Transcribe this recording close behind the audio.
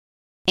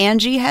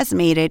Angie has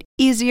made it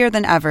easier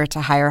than ever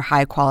to hire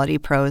high-quality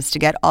pros to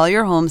get all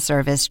your home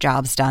service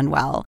jobs done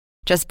well.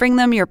 Just bring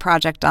them your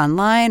project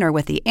online or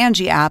with the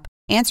Angie app,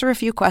 answer a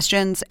few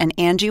questions, and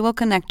Angie will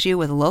connect you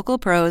with local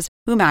pros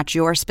who match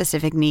your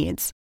specific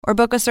needs. Or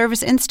book a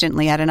service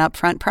instantly at an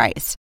upfront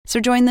price. So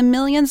join the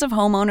millions of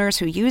homeowners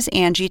who use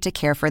Angie to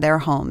care for their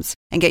homes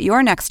and get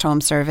your next home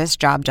service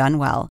job done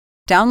well.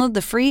 Download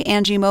the free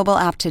Angie mobile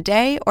app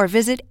today or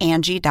visit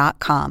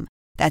Angie.com.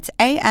 That's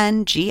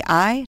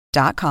ANGI.com.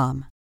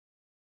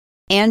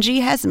 Angie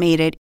has made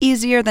it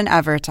easier than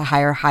ever to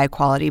hire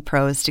high-quality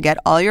pros to get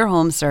all your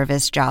home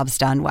service jobs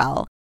done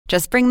well.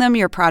 Just bring them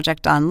your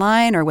project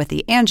online or with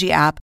the Angie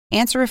app,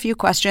 answer a few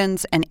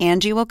questions, and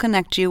Angie will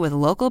connect you with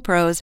local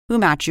pros who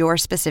match your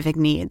specific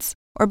needs.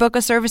 Or book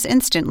a service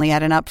instantly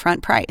at an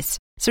upfront price.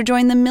 So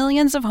join the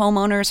millions of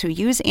homeowners who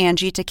use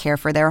Angie to care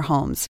for their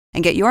homes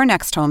and get your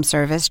next home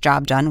service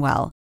job done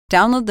well.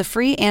 Download the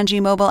free Angie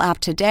mobile app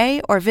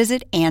today or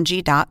visit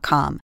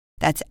Angie.com.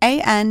 That's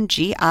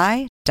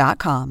ANGI.com.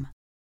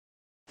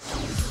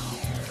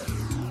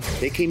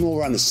 They came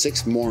over on the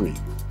 6th morning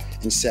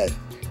and said,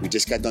 we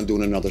just got done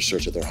doing another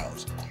search of their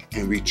house.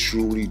 And we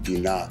truly do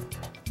not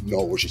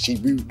know where we truly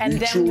believe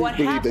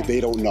that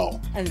they don't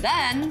know. And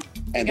then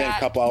a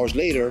couple hours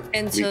later,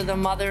 into the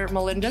mother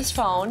Melinda's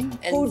phone.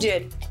 And who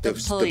did? The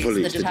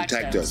police, the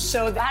detectives.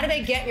 So how did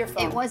they get your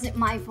phone? It wasn't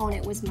my phone,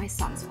 it was my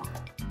son's phone.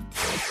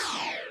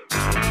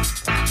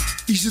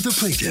 These are the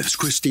plaintiffs,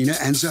 Christina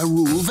and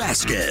Zaul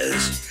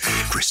Vasquez.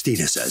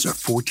 Christina says her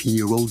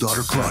 14-year-old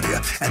daughter,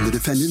 Claudia, and the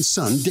defendant's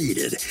son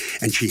dated,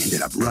 and she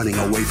ended up running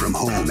away from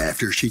home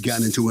after she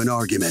got into an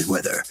argument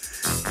with her.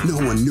 No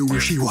one knew where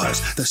she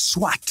was. The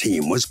SWAT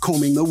team was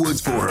combing the woods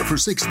for her for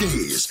 6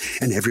 days,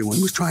 and everyone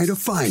was trying to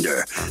find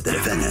her. The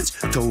defendants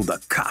told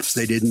the cops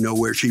they didn't know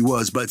where she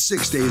was, but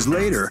 6 days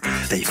later,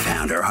 they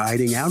found her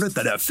hiding out at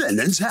the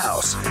defendant's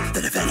house.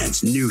 The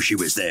defendants knew she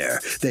was there.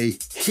 They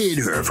hid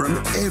her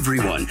from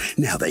everyone.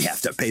 Now they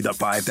have to pay the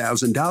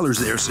 $5,000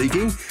 they're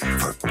seeking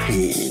for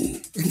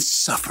pain and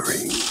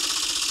suffering.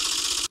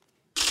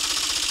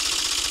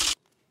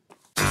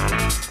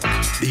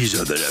 These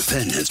are the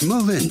defendants,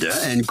 Melinda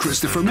and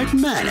Christopher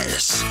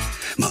McManus.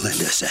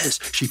 Melinda says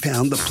she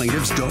found the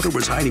plaintiff's daughter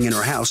was hiding in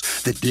her house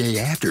the day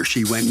after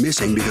she went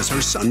missing because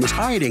her son was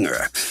hiding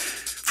her.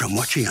 From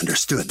what she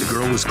understood, the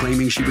girl was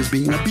claiming she was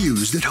being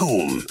abused at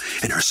home,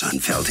 and her son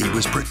felt he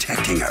was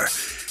protecting her.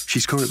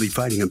 She's currently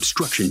fighting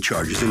obstruction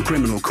charges in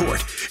criminal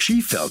court.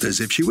 She felt as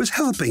if she was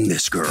helping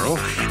this girl,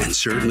 and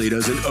certainly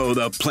doesn't owe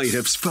the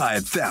plaintiffs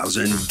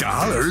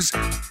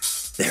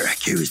 $5,000. They're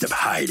accused of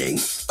hiding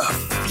a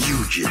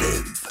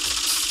fugitive.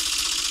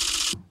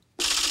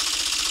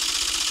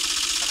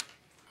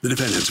 The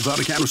defendants filed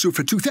a countersuit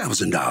for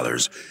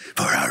 $2,000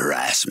 for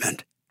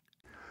harassment.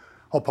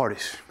 All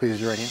parties, please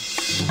raise your right hand.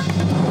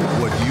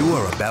 What you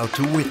are about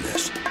to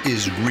witness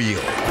is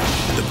real.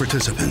 The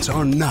participants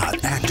are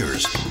not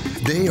actors.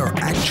 They are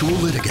actual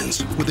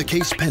litigants with a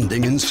case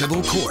pending in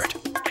civil court.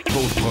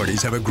 Both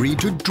parties have agreed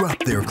to drop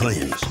their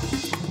claims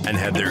and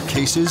have their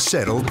cases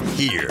settled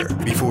here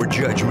before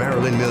Judge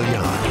Marilyn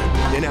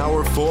Milian in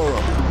our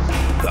forum,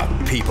 the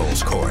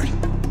People's Court.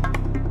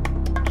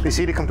 Be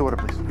seated. Come to order,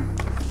 please.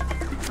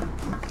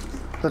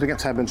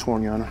 Litigants have been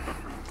sworn, Your Honor.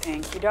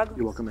 Thank you, Douglas.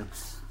 You're welcome in.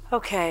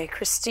 Okay,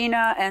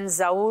 Christina and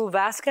Zaul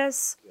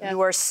Vasquez,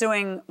 you are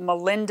suing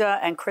Melinda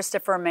and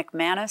Christopher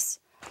McManus,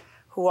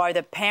 who are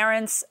the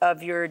parents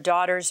of your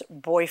daughter's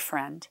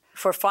boyfriend,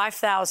 for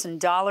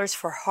 $5,000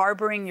 for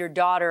harboring your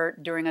daughter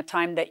during a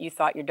time that you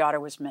thought your daughter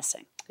was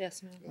missing.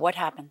 Yes, ma'am. What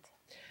happened?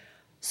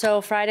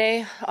 So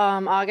Friday,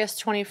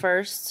 August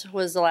 21st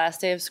was the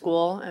last day of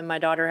school, and my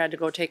daughter had to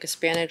go take a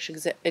Spanish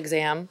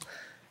exam,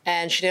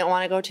 and she didn't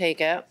want to go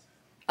take it.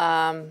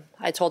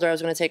 I told her I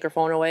was going to take her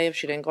phone away if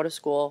she didn't go to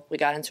school. We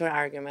got into an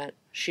argument.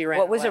 She ran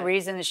away. What was the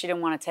reason that she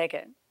didn't want to take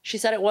it? She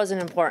said it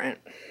wasn't important.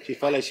 She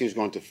felt like she was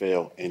going to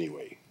fail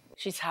anyway.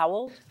 She's how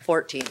old?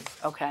 14.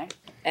 Okay.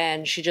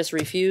 And she just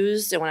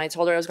refused, and when I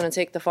told her I was going to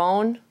take the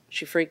phone,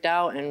 she freaked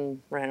out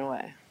and ran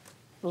away.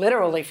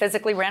 Literally,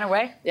 physically ran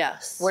away?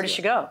 Yes. Where did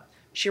she go?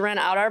 She ran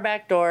out our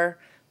back door.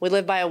 We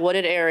live by a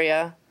wooded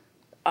area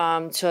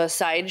to a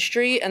side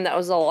street, and that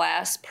was the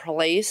last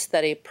place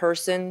that a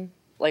person,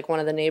 like one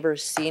of the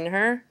neighbors, seen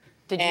her.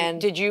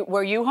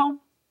 Were you home?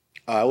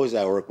 I was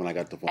at work when I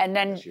got the phone. And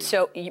then,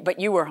 but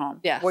you were home?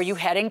 Yeah. Were you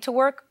heading to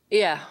work?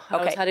 Yeah, I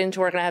was heading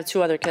to work, and I have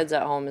 2 other kids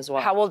at home as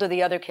well. How old are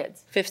the other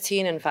kids?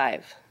 15 and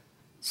 5.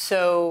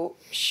 So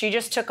she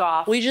just took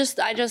off. I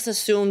just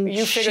assumed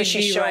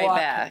she'd be right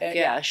back.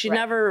 Yeah, she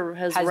never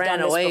has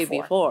ran away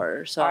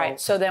before. So. All right,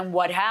 so then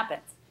what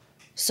happened?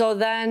 So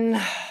then,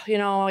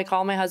 I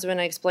call my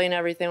husband, I explain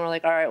everything. We're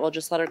like, all right, we'll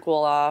just let her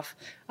cool off.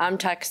 I'm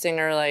texting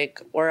her,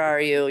 like, where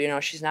are you?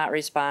 She's not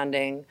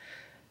responding.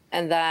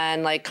 And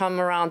then,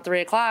 come around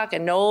 3 o'clock,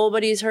 and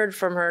nobody's heard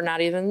from her,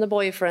 not even the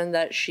boyfriend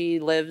that she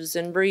lives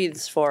and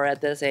breathes for at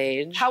this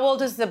age. How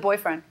old is the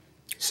boyfriend?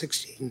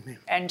 16, ma'am.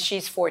 And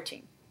she's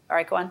 14. All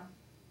right, go on.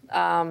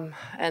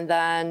 And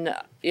then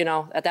You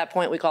know, at that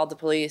point we called the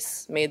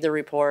police, made the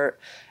report.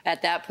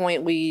 At that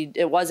point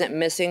it wasn't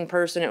missing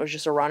person, it was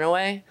just a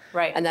runaway.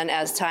 Right. And then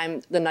as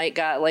the night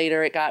got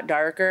later, it got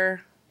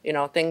darker. You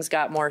know, things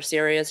got more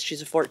serious.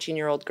 She's a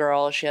 14-year-old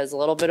girl. She has a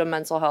little bit of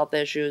mental health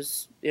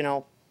issues, you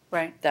know,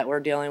 that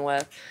we're dealing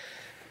with.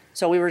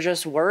 So we were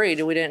just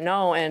worried. We didn't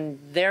know. And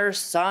their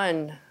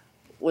son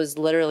was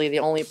literally the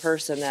only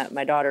person that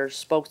my daughter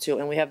spoke to.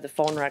 And we have the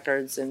phone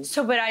records. And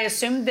so, but I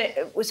assumed that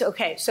it was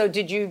okay. So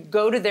did you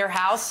go to their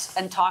house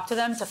and talk to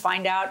them to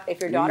find out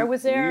if your daughter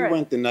was there? We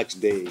went the next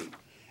day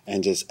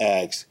and just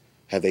asked,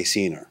 have they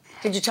seen her?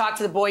 Did you talk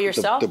to the boy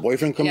yourself? The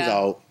boyfriend comes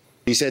out.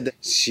 He said that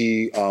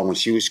when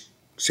she was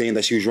saying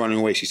that she was running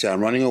away, she said,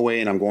 I'm running away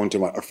and I'm going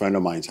to a friend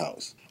of mine's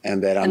house.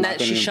 And that I'm not going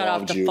to involve you. And that she shut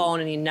off the phone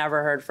and he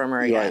never heard from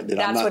her again. Right,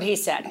 that's what he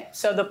said.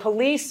 So the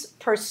police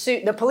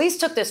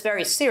took this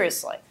very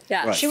seriously.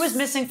 Yeah. Right. She was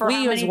missing for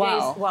how many days?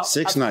 Well,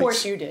 6 nights. Of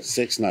course you did.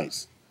 6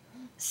 nights.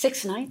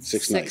 6 nights?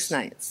 6 nights. 6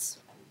 nights.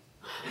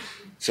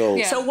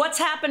 So what's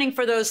happening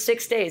for those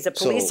 6 days? The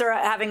police are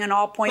having an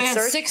all-point search?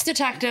 We have 6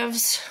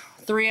 detectives,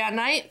 3 at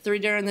night, 3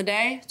 during the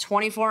day,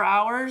 24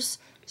 hours,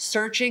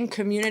 searching,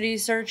 community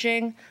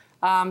searching,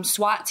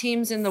 SWAT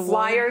teams in the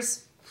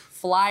woods.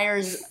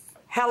 Flyers.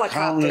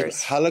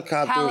 Helicopters,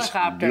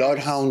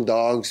 bloodhound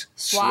dogs,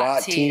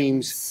 SWAT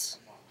teams,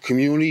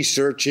 community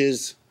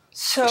searches.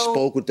 So I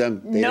spoke with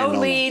them. They no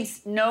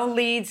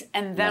leads,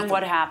 and then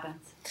what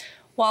happens?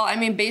 Well, I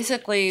mean,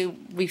 basically,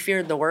 we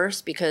feared the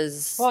worst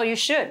because... Well, you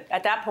should.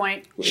 At that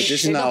point...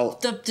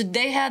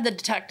 They had the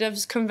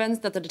detectives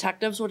convinced that the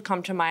detectives would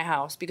come to my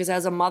house because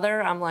as a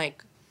mother, I'm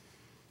like,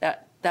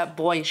 that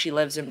boy, she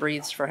lives and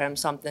breathes for him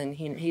something.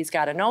 He's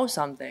got to know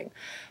something.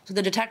 So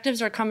the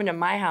detectives are coming to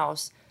my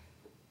house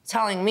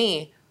telling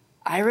me,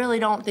 I really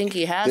don't think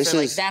he has her.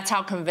 Like, that's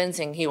how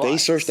convincing he was. They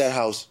searched that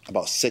house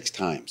about 6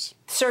 times.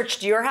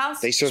 Searched your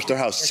house? They searched their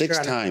house 6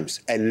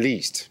 times, at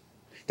least.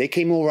 They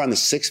came over on the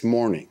 6th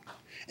morning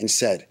and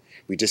said,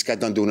 we just got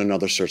done doing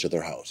another search of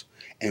their house.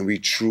 And we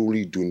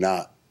truly do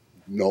not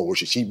know where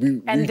we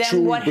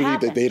truly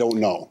believe that they don't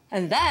know.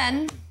 And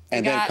then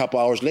a couple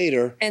hours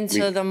later...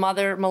 Into the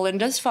mother,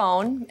 Melinda's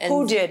phone. And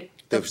who did?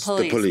 The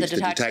police, the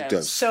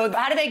detectives. So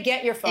how did they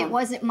get your phone? It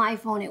wasn't my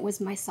phone, it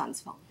was my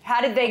son's phone. How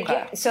did they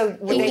get, so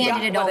they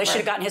handed it over. They should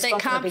have gotten his phone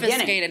from the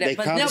beginning. They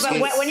confiscated it. No,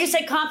 but when you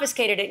say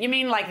confiscated it, you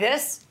mean like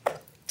this?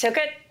 Took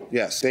it?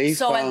 Yes.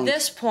 At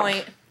this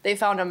point, they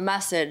found a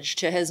message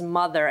to his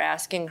mother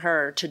asking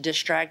her to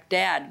distract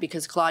Dad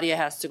because Claudia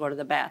has to go to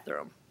the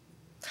bathroom.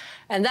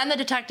 And then the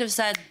detective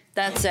said,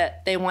 that's it.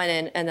 They went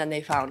in and then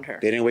they found her.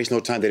 They didn't waste no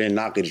time. They didn't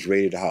knock. They just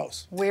raided the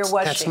house. Where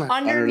was she?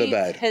 Underneath the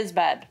bed. His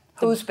bed.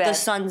 Whose bed? The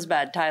son's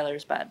bed,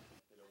 Tyler's bed.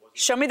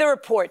 Show me the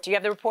report. Do you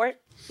have the report?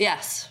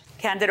 Yes.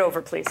 Hand it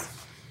over, please.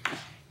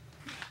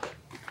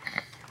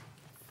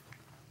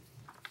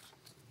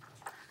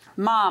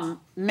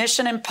 Mom,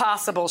 mission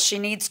impossible. She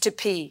needs to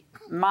pee.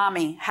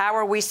 Mommy, how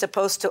are we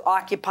supposed to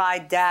occupy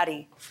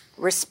Daddy?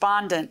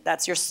 Respondent,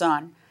 that's your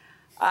son.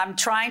 I'm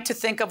trying to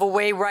think of a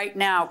way right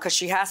now because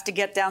she has to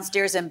get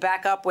downstairs and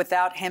back up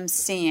without him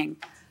seeing.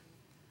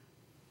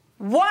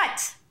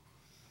 What?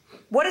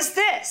 What is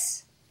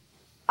this?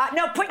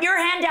 No, put your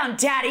hand down,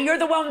 Daddy. You're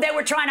the one they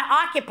were trying to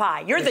occupy.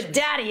 You're the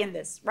daddy in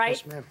this, right?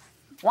 Yes, ma'am.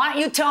 Why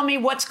don't you tell me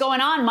what's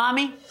going on,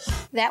 Mommy?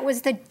 That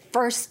was the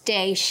first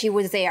day she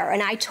was there,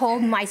 and I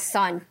told my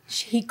son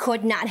he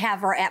could not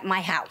have her at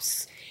my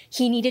house.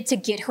 He needed to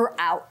get her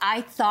out. I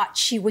thought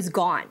she was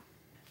gone.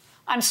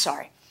 I'm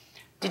sorry.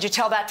 Did you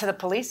tell that to the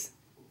police?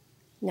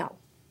 No.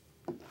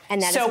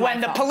 And that so is my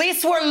when fault. the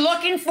police were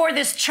looking for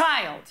this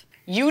child,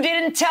 you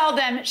didn't tell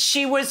them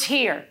she was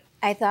here.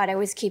 I thought I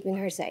was keeping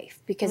her safe.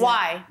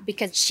 Why?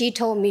 Because she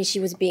told me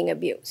she was being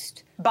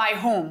abused. By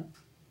whom?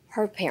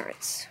 Her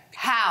parents.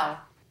 How?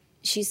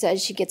 She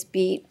says she gets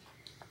beat.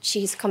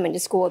 She's coming to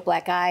school with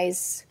black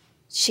eyes.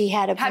 She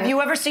had a... Have you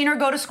ever seen her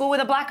go to school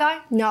with a black eye?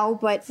 No,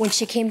 but when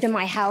she came to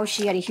my house,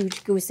 she had a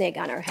huge goose egg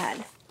on her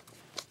head.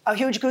 A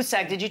huge goose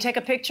egg. Did you take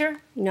a picture?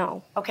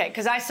 No. Okay,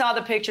 because I saw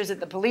the pictures that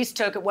the police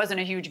took. It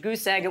wasn't a huge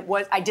goose egg.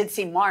 I did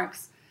see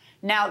marks.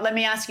 Now, let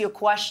me ask you a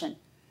question.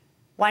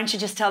 Why didn't you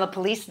just tell the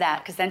police that?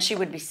 Because then she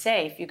would be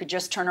safe. You could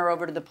just turn her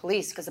over to the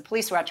police because the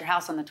police were at your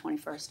house on the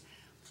 21st.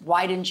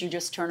 Why didn't you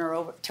just turn her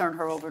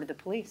over to the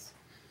police?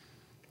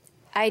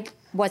 I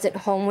wasn't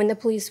home when the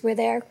police were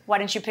there. Why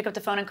didn't you pick up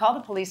the phone and call the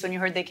police when you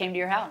heard they came to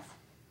your house?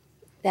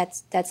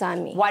 That's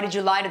on me. Why did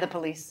you lie to the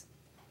police?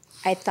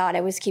 I thought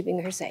I was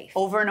keeping her safe.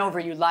 Over and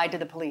over, you lied to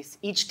the police.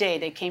 Each day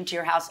they came to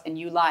your house and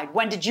you lied.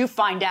 When did you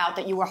find out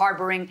that you were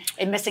harboring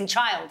a missing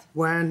child?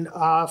 When,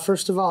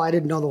 first of all, I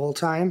didn't know the whole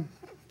time.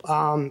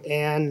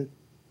 And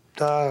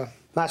the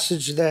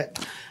message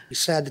that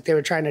said that they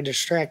were trying to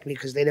distract me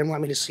because they didn't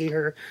want me to see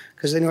her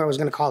because they knew I was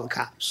going to call the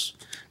cops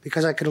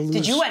because I could lose.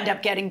 Did you end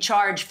up getting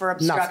charged for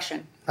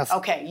obstruction? Nothing.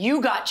 Okay, you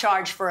got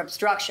charged for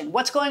obstruction.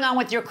 What's going on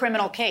with your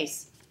criminal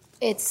case?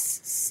 It's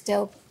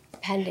still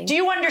pending. Do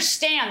you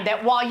understand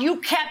that while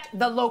you kept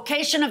the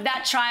location of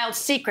that child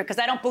secret, because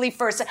I don't believe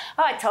for a second,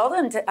 I told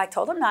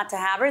him not to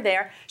have her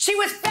there. She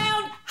was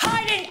found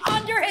hiding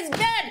under his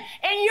bed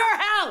in your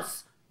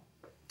house.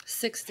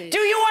 6 days. Do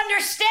you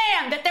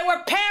understand that there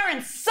were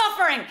parents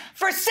suffering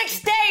for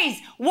 6 days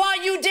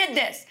while you did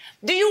this?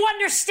 Do you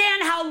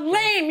understand how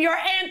lame your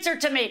answer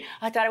to me,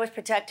 I thought I was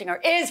protecting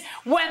her, is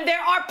when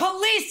there are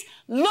police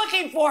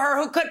looking for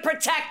her who could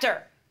protect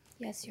her?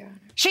 Yes, Your Honor.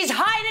 She's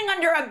hiding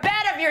under a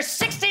bed of your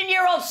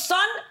 16-year-old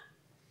son?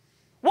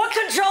 What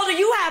control do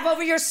you have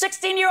over your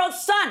 16-year-old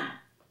son?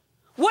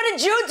 What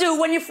did you do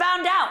when you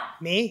found out?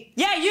 Me?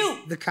 Yeah, you.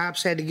 The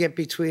cops had to get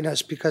between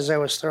us because I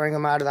was throwing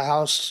him out of the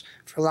house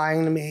for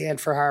lying to me and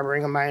for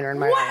harboring a minor in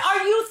my What house.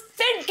 are you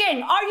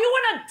thinking? Are you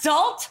an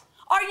adult?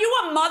 Are you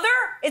a mother?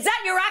 Is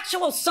that your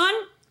actual son?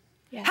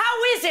 Yeah.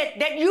 How is it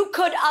that you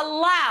could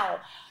allow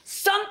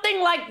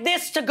something like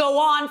this to go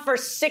on for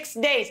 6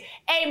 days?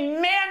 A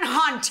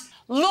manhunt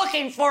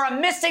looking for a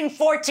missing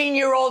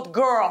 14-year-old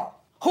girl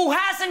who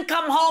hasn't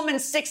come home in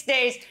 6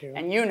 days,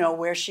 and you know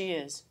where she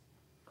is.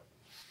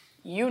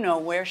 You know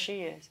where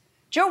she is.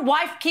 Did your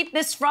wife keep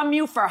this from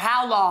you for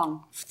how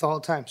long? For all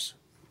times,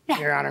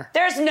 Your Honor.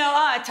 There's no.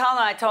 I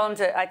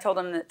told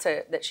him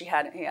that he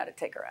had to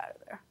take her out of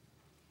there.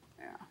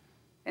 Yeah,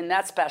 and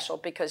that's special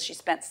because she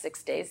spent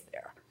 6 days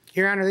there.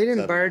 Your Honor, they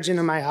didn't barge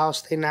into my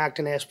house. They knocked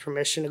and asked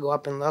permission to go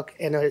up and look.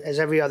 And as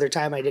every other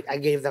time, I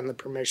gave them the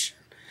permission.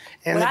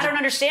 And What I don't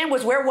understand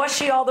was, where was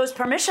she all those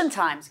permission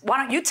times? Why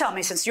don't you tell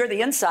me, since you're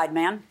the inside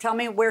man? Tell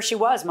me where she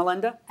was,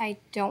 Melinda. I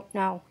don't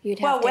know. You'd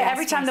have Well, to ask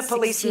every time my the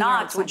police 16-year-old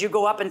knocked, would son. you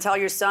go up and tell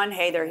your son,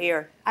 hey, they're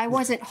here? I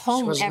wasn't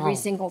home wasn't every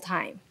home. single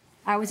time.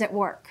 I was at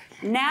work.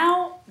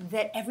 Now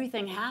that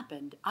everything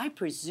happened, I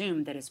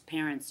presume that as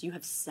parents, you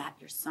have sat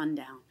your son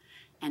down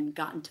and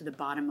gotten to the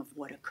bottom of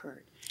what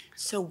occurred.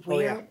 So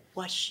where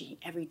was she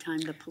every time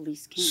the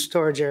police came?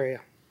 storage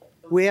area.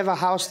 We have a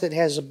house that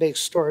has a big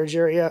storage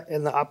area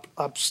in the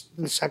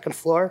in the second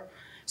floor.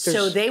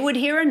 So they would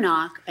hear a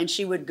knock, and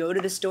she would go to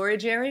the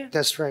storage area?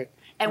 That's right.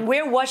 And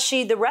where was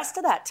she the rest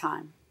of that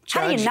time?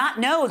 How do you Judge, not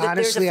know that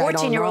honestly, there's I a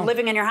don't 14-year-old know.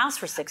 living in your house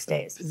for 6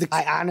 days?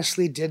 I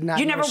honestly did not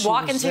You know never she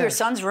walk was into there. your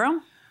son's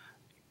room?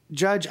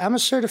 Judge, I'm a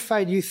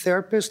certified youth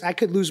therapist. I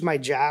could lose my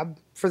job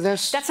for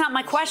this. That's not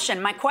my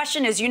question. My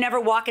question is, you never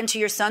walk into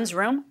your son's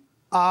room?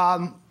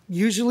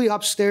 Usually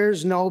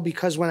upstairs, no,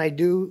 because when I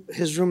do,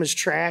 his room is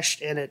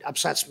trashed and it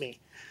upsets me.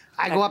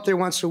 I go up there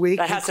once a week.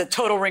 That has a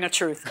total ring of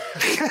truth.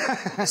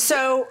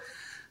 So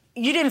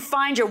you didn't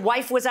find your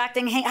wife was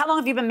acting... How long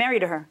have you been married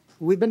to her?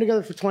 We've been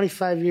together for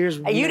 25 years.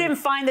 You didn't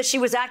find that she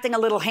was acting a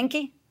little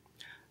hinky?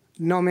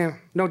 No, ma'am.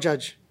 No,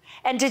 Judge.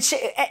 And did she...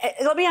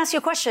 let me ask you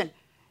a question.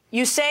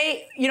 You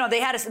say,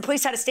 the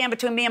police had to stand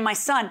between me and my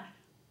son.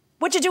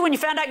 What'd you do when you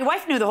found out your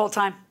wife knew the whole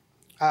time?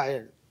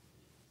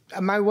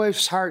 My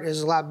wife's heart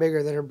is a lot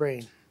bigger than her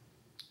brain.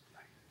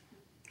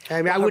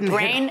 I mean, I wouldn't Her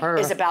brain hit her.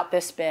 is about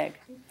this big.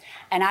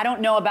 And I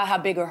don't know about how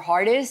big her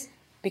heart is,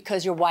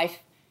 because your wife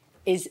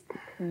is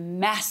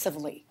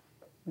massively,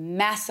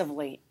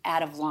 massively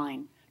out of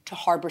line to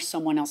harbor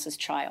someone else's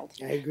child.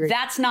 I agree.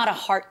 That's not a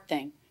heart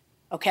thing,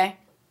 okay?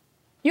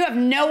 You have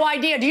no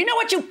idea. Do you know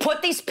what you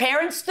put these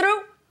parents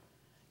through?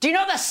 Do you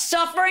know the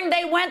suffering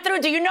they went through?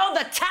 Do you know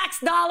the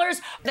tax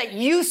dollars that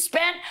you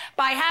spent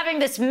by having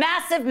this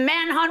massive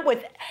manhunt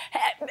with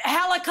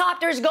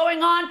helicopters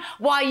going on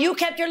while you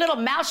kept your little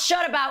mouth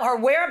shut about her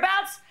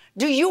whereabouts?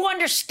 Do you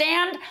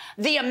understand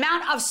the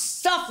amount of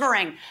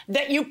suffering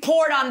that you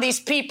poured on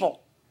these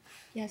people?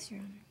 Yes,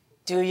 Your Honor.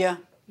 Do you?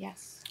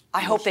 Yes.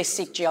 I hope they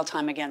seek jail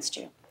time against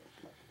you.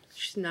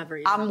 She's never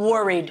even I'm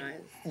worried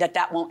apologized.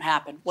 that won't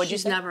happen. What'd you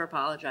She's say? never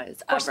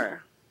apologized, course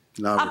ever.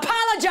 No.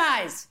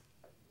 Apologize!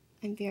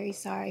 I'm very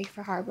sorry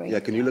for harboring.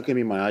 Yeah, can you look at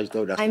me in my eyes,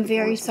 though? That's I'm the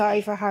very point.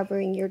 sorry for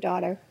harboring your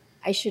daughter.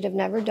 I should have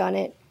never done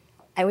it.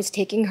 I was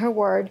taking her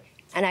word,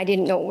 and I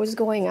didn't know what was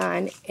going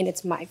on, and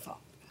it's my fault.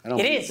 I don't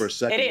It think is. for a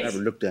second It you is.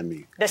 ever looked at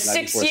me. The Not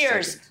 6 for a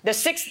years, second.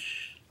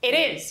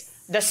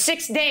 the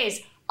 6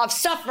 days of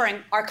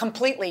suffering are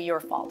completely your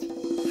fault.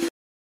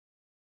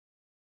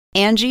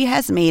 Angie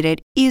has made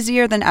it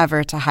easier than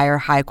ever to hire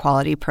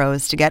high-quality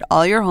pros to get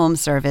all your home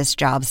service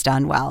jobs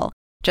done well.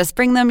 Just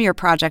bring them your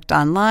project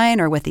online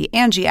or with the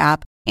Angie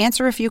app,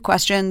 answer a few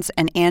questions,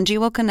 and Angie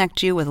will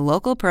connect you with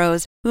local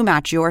pros who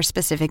match your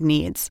specific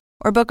needs.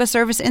 Or book a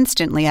service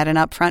instantly at an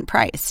upfront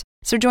price.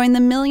 So join the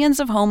millions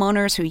of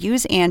homeowners who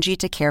use Angie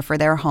to care for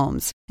their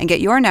homes and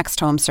get your next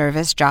home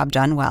service job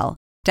done well.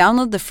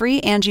 Download the free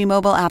Angie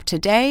mobile app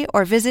today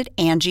or visit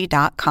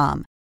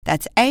Angie.com.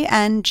 That's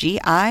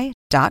ANGI.com.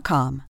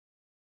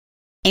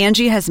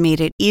 Angie has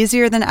made it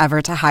easier than ever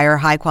to hire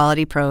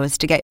high-quality pros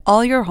to get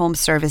all your home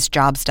service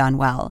jobs done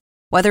well.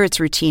 Whether it's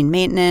routine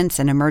maintenance,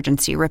 an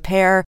emergency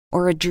repair,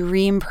 or a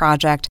dream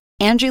project,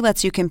 Angie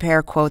lets you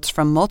compare quotes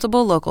from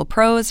multiple local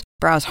pros,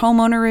 browse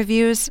homeowner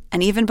reviews,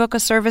 and even book a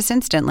service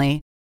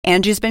instantly.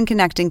 Angie's been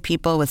connecting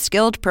people with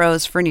skilled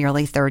pros for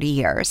nearly 30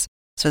 years.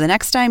 So the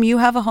next time you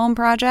have a home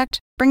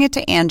project, bring it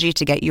to Angie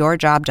to get your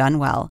job done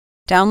well.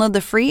 Download the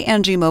free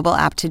Angie mobile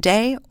app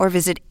today or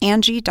visit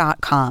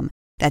Angie.com.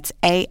 That's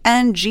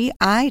ANGI.com.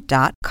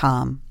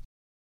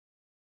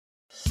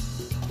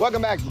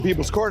 Welcome back to the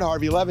People's Court.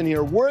 Harvey Levin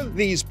here. Were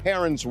these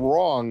parents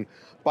wrong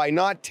by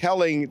not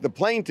telling the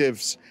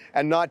plaintiffs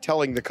and not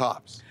telling the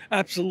cops?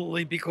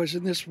 Absolutely, because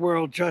in this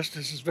world,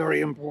 justice is very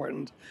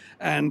important.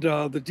 And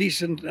the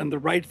decent and the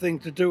right thing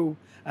to do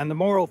and the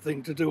moral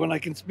thing to do, and I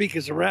can speak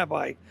as a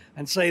rabbi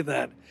and say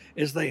that,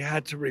 is they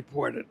had to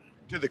report it.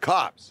 To the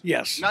cops?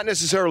 Yes. Not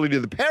necessarily to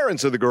the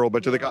parents of the girl,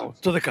 but to the cops?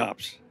 To the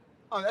cops.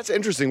 Oh, that's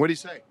interesting. What do you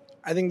say?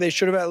 I think they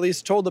should have at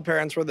least told the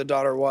parents where the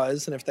daughter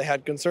was, and if they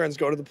had concerns,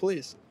 go to the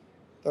police.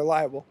 They're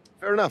liable.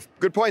 Fair enough.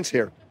 Good points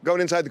here.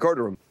 Going inside the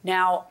courtroom.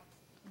 Now,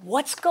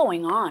 what's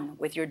going on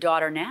with your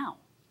daughter now?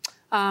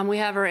 We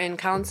have her in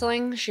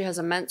counseling. She has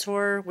a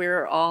mentor.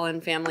 We're all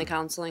in family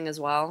counseling as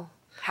well.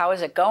 How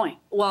is it going?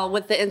 Well,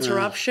 with the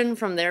interruption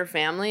from their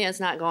family, it's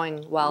not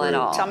going well at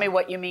all. Tell me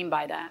what you mean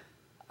by that.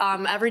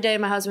 Every day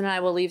my husband and I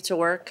will leave to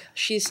work.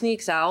 She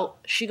sneaks out.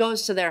 She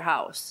goes to their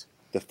house.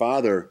 The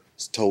father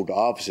told the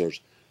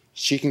officers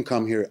she can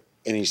come here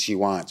any she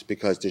wants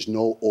because there's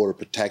no order of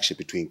protection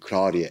between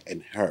Claudia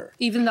and her.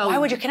 Even though... Why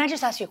would you... Can I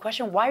just ask you a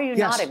question? Why are you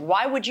nodding?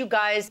 Why would you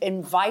guys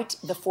invite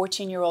the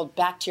 14-year-old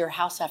back to your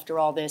house after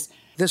all this?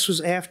 This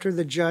was after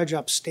the judge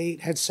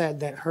upstate had said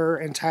that her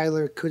and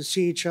Tyler could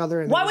see each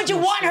other. And why would you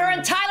want her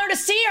and Tyler to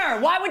see her?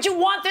 Why would you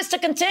want this to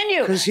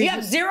continue? You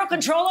have zero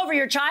control over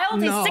your child?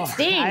 No, he's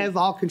 16. I have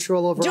all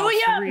control over all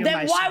three of my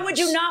Then why sons. would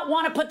you not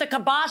want to put the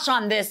kibosh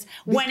on this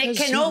when it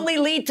can only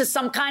lead to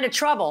some kind of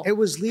trouble? It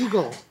was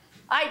legal.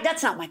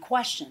 That's not my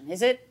question,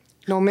 is it?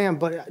 No, ma'am,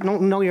 but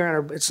no, Your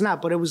Honor, it's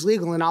not. But it was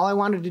legal, and all I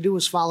wanted to do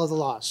was follow the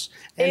laws.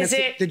 And Is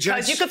it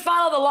because you could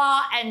follow the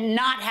law and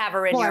not have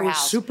her in your I was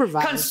house?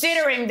 supervised.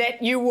 Considering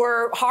that you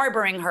were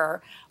harboring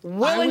her,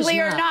 willingly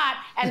or not,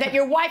 and that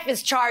your wife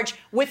is charged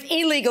with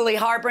illegally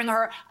harboring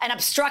her and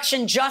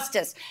obstruction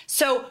justice.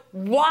 So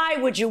why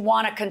would you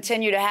want to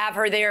continue to have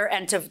her there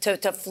and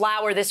to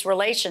flower this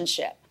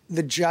relationship?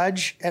 The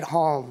judge at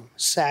home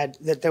said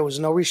that there was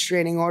no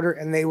restraining order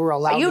and they were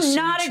allowed to see You each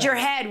nodded your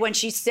other. head when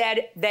she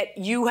said that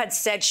you had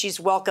said she's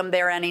welcome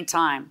there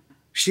anytime.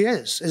 She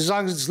is, as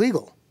long as it's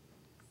legal.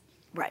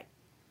 Right.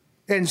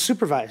 And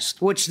supervised,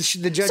 which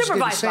the judge didn't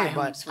Supervised say,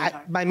 by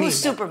but by me. Who's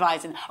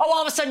supervising? Oh,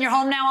 all of a sudden you're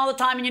home now all the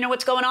time and you know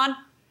what's going on?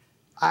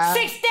 6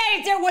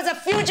 days there was a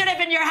fugitive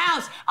in your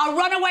house, a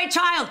runaway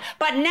child,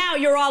 but now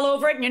you're all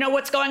over it and you know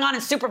what's going on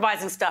and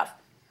supervising stuff.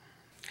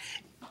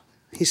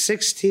 He's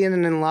 16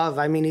 and in love.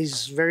 I mean,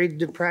 he's very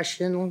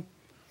depression,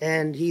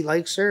 and he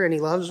likes her and he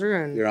loves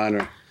her. And Your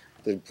Honor,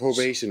 the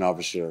probation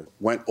officer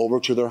went over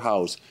to their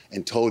house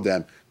and told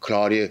them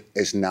Claudia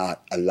is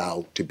not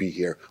allowed to be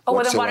here. Oh,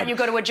 well, then why don't you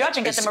go to a judge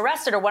and get them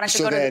arrested, or why don't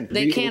you go to...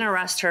 They can't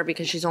arrest her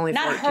because she's only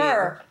 14. Not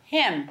her,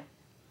 him.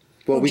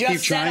 Well, Who we just keep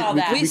said trying. all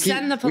that. We keep-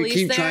 send the police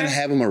We keep there, trying to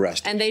have him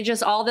arrested.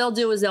 And all they'll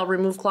do is they'll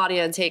remove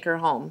Claudia and take her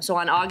home. So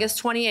on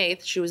August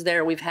 28th, she was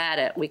there. We've had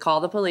it. We call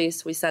the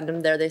police. We send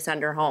them there. They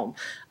send her home.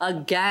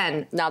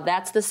 Again, now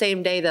that's the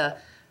same day the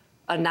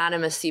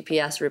anonymous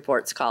CPS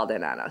reports called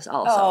in on us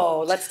also.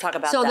 Oh, let's talk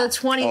about so that.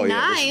 So the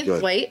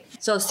 29th, wait.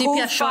 So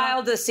CPS Who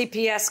filed the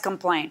CPS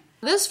complaint?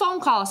 This phone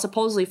call is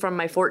supposedly from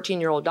my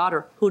 14-year-old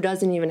daughter, who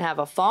doesn't even have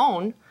a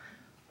phone.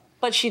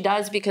 But she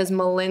does because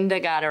Melinda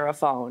got her a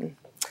phone.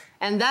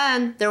 And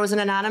then there was an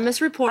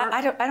anonymous report.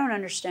 I don't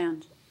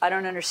understand. I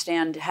don't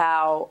understand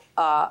how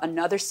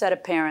another set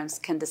of parents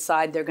can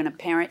decide they're going to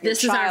parent your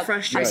This is our child.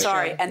 frustration. I'm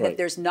sorry, Right. and that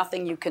there's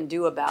nothing you can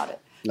do about it.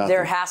 Nothing.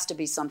 There has to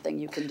be something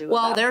you can do Well,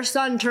 about it. their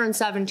son turned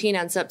 17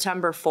 on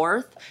September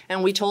 4th,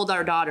 and we told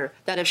our daughter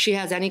that if she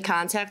has any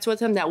contact with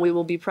him, that we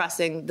will be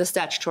pressing the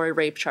statutory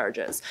rape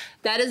charges.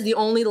 That is the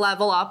only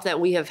level up that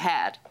we have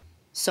had.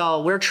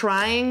 So we're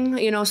trying,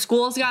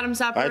 school's got him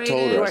separated. I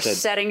told her, You I are said-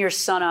 setting your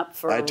son up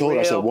for I told her,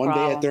 I said, one day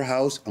problem. at their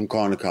house, I'm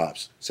calling the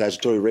cops.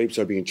 Statutory rapes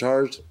are being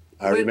charged.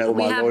 I already met with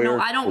my lawyer.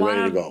 I don't We're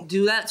ready to want go. to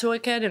do that to a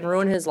kid and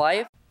ruin his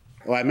life.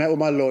 Well, I met with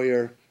my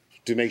lawyer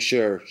to make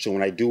sure. So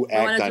when I do wanna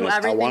act on do this, I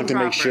everything want to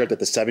make proper. sure that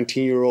the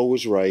 17-year-old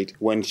was right.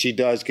 When she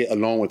does get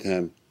alone with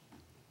him,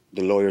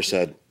 the lawyer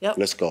said, Yep.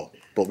 let's go.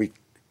 But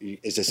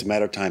it's just a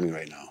matter of timing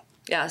right now.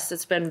 Yes,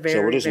 it's been very,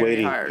 So we're just very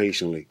waiting hard.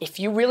 patiently. If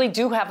you really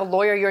do have a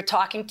lawyer you're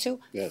talking to,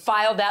 Yes.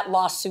 file that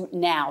lawsuit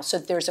now so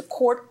that there's a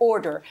court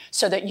order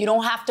so that you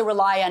don't have to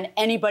rely on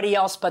anybody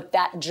else but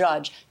that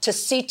judge to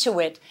see to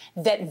it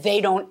that they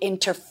don't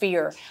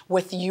interfere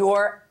with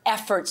your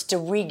efforts to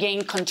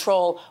regain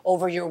control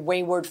over your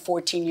wayward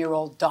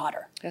 14-year-old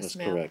daughter. That's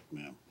correct,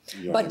 ma'am.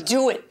 But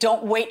do it.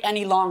 Don't wait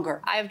any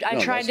longer. I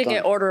tried to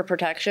get order of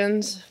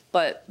protections,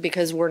 but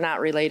because we're not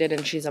related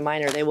and she's a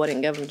minor, they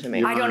wouldn't give them to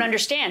me. I don't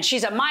understand.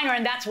 She's a minor,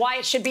 and that's why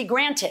it should be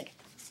granted.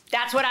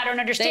 That's what I don't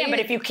understand. But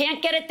if you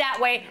can't get it that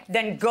way,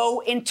 then go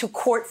into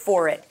court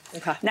for it.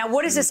 Okay. Now,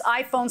 what is this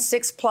iPhone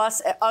 6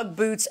 Plus, Ugg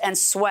boots, and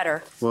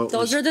sweater? Well,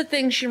 Those are the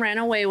things she ran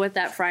away with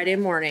that Friday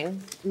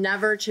morning,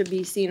 never to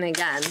be seen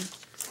again,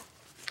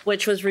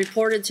 which was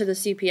reported to the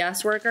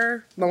CPS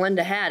worker.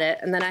 Melinda had it,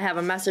 and then I have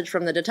a message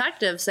from the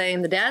detective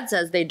saying the dad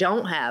says they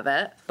don't have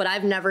it, but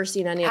I've never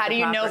seen any of the How do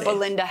you know property.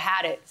 Belinda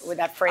had it with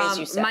that phrase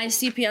you said? My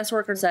CPS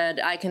worker said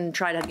I can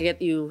try to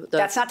get you the...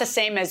 That's not the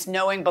same as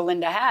knowing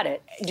Belinda had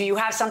it. Do you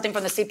have something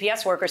from the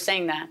CPS worker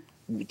saying that?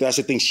 That's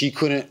the thing. She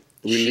couldn't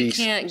release.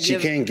 She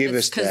can't give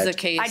us that. The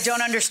case. I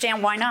don't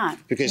understand why not.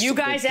 Because you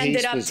guys the case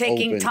ended up was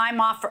taking open.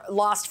 time off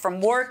lost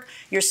from work.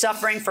 You're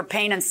suffering for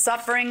pain and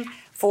suffering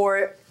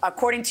for,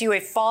 according to you, a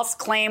false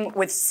claim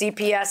with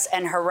CPS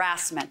and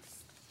harassment.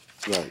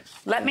 Right.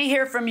 Let me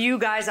hear from you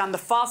guys on the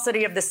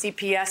falsity of the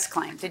CPS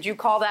claim. Did you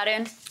call that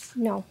in?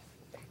 No.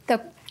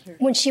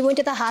 When she went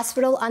to the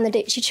hospital on the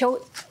day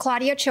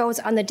Claudia chose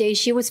on the day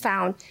she was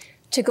found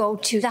to go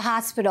to the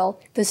hospital,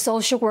 the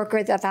social worker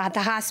at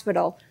the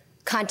hospital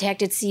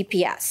contacted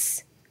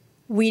CPS.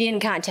 We didn't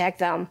contact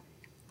them.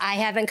 I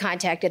haven't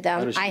contacted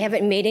them. I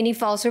haven't made any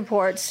false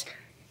reports.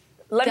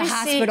 Let the me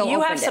hospital see. You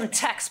have opened some it.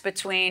 text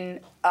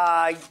between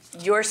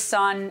your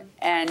son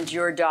and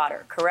your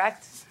daughter,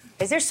 correct?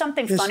 Is there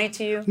something funny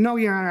to you? No,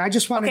 Your Honor. I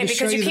just wanted to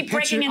show because you you the keep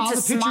picture. breaking All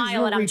into the pictures smile,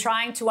 were and I'm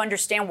trying to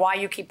understand why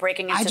you keep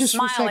breaking into just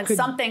wish smile I and could-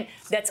 something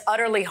that's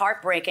utterly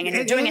heartbreaking, and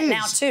you're doing it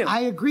now is. too. I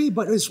agree,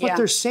 but it's what Yeah.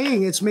 they're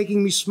saying. It's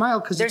making me smile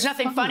because There's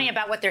nothing funny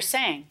about what they're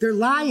saying. They're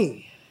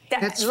lying.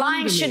 That That's funny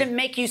lying to me. shouldn't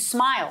make you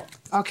smile.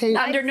 Okay.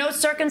 Under no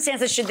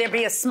circumstances should there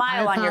be a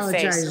smile I on your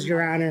face. apologize,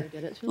 Your Honor.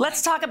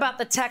 Let's talk about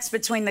the text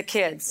between the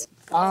kids.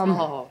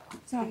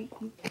 Sorry.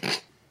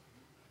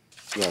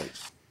 Right.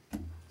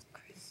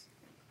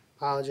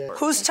 Apologize.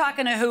 Who's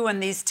talking to who in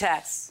these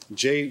texts?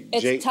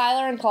 It's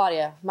Tyler and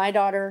Claudia, my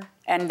daughter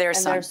and their and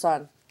son. their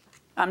son.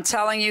 I'm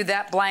telling you,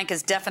 that blank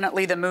is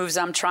definitely the moves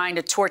I'm trying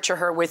to torture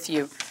her with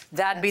you.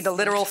 That'd be the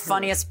literal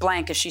funniest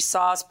blank if she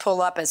saw us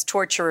pull up as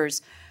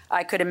torturers.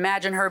 I could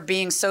imagine her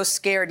being so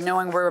scared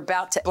knowing we're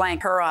about to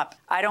blank her up.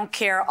 I don't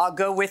care. I'll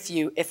go with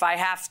you if I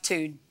have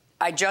to.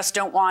 I just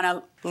don't want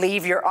to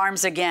leave your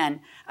arms again.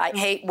 I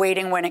hate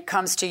waiting when it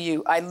comes to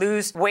you. I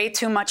lose way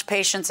too much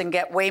patience and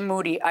get way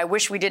moody. I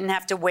wish we didn't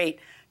have to wait,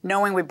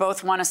 knowing we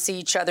both want to see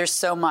each other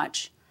so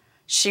much.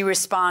 She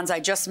responds, I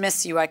just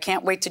miss you. I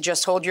can't wait to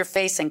just hold your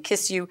face and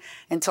kiss you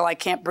until I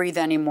can't breathe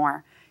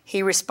anymore.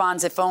 He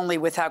responds, if only,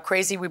 with how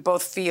crazy we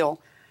both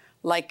feel,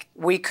 like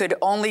we could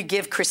only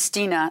give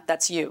Christina,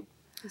 that's you,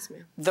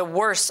 the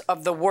worst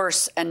of the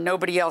worst, and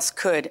nobody else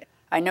could.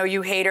 I know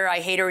you hate her. I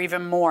hate her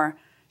even more.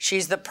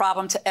 She's the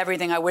problem to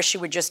everything. I wish she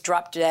would just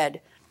drop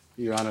dead.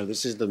 Your Honor,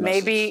 this is the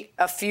message. Maybe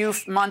a few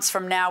months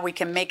from now, we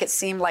can make it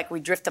seem like we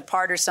drift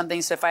apart or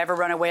something, so if I ever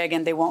run away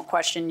again, they won't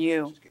question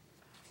you.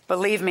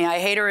 Believe me, I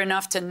hate her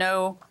enough to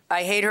know.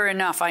 I hate her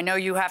enough. I know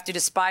you have to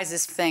despise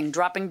this thing.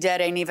 Dropping dead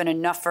ain't even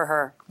enough for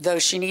her, though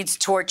she needs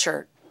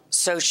torture,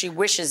 so she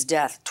wishes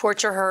death.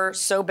 Torture her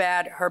so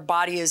bad, her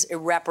body is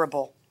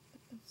irreparable.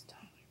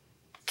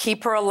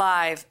 Keep her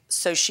alive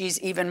so she's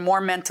even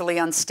more mentally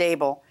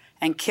unstable,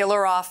 and kill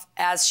her off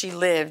as she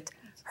lived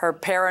her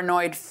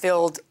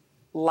paranoid-filled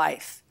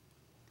life.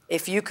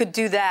 If you could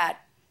do that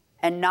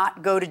and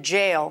not go to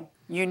jail,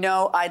 you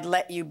know I'd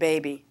let you,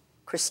 baby.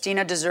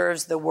 Christina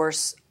deserves the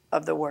worst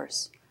of the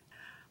worst.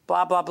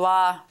 Blah, blah,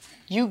 blah.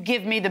 You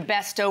give me the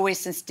best always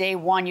since day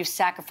one. You've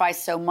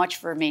sacrificed so much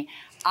for me.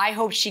 I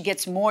hope she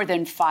gets more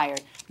than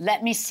fired.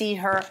 Let me see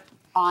her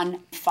on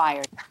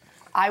fire.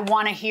 I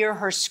want to hear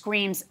her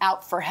screams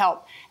out for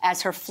help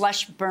as her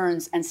flesh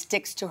burns and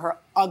sticks to her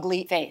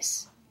ugly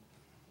face.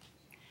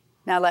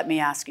 Now let me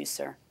ask you,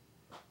 sir,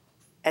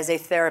 as a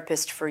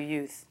therapist for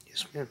youth,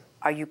 Yes, ma'am.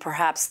 are you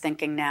perhaps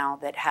thinking now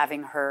that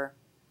having her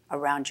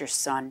around your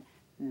son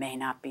may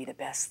not be the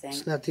best thing?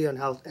 It's not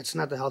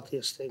the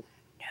healthiest thing,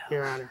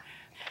 Your Honor.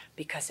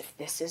 Because if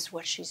this is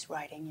what she's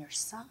writing your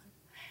son,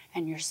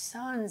 and your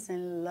son's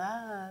in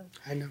love,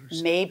 I never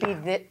saw maybe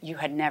that you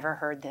had never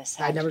heard this.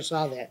 I never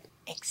saw that.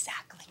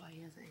 Exactly.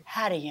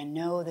 How do you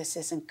know this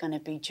isn't going to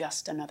be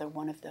just another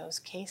one of those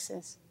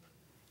cases?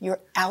 You're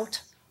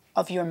out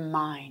of your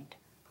mind.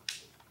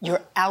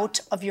 You're out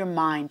of your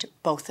mind,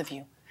 both of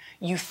you.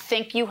 You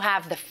think you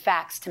have the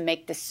facts to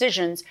make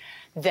decisions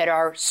that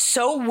are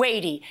so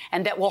weighty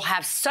and that will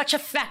have such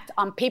effect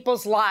on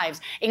people's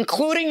lives,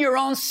 including your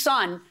own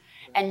son,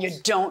 and you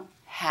don't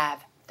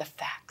have the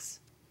facts.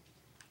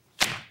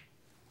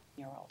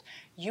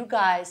 You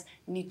guys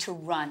need to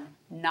run,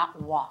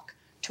 not walk,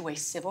 to a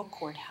civil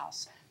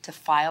courthouse to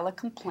file a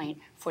complaint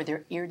for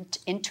their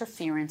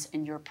interference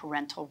in your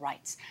parental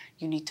rights.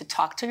 You need to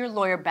talk to your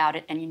lawyer about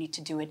it, and you need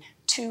to do it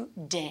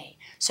today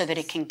so that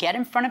it can get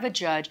in front of a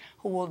judge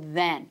who will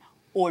then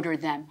order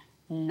them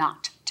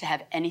not to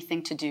have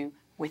anything to do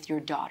with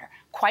your daughter.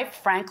 Quite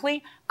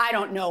frankly, I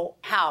don't know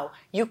how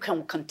you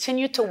can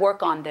continue to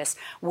work on this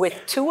with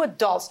two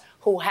adults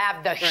who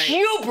have the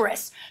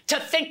hubris to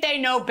think they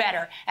know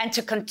better and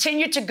to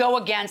continue to go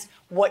against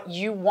what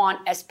you want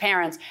as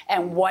parents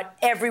and what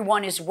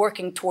everyone is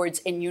working towards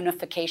in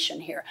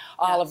unification here.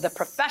 All of the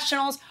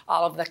professionals,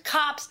 all of the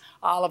cops,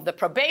 all of the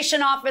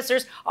probation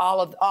officers, all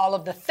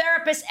of the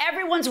therapists,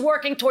 everyone's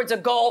working towards a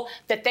goal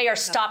that they are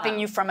stopping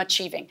you from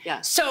achieving.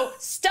 So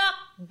stop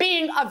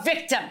being a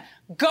victim.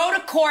 Go to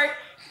court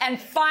and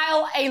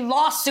file a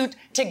lawsuit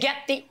to get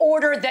the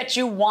order that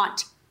you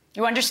want.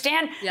 You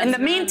understand? Yes, in the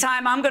ma'am.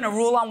 meantime, I'm going to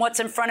rule on what's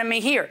in front of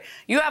me here.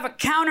 You have a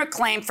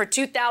counterclaim for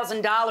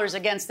 $2,000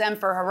 against them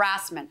for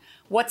harassment.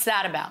 What's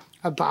that about?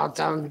 about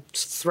them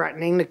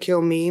threatening to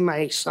kill me,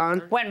 my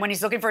son. When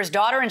he's looking for his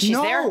daughter and she's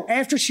there? No,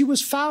 after she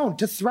was found,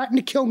 to threaten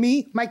to kill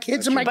me, my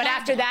kids, and my But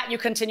after that, you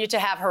continued to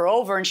have her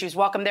over, and she was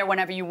welcome there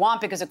whenever you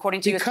want, because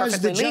according to you, it's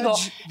perfectly legal.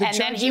 And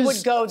then he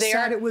would go there.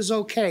 Said it was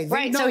okay.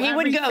 Right, so he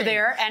would go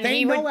there, and they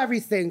he would know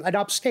everything at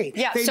Upstate.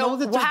 Yeah. They know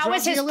So that how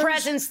is his dealers,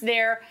 presence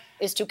there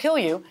is to kill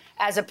you,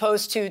 as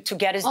opposed to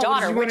get his Oh,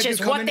 daughter, you wanna which do is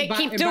come what in they and buy-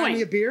 keep and buy doing.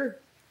 me a beer?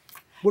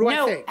 What do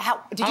I think?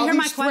 Did you All hear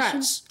my these question?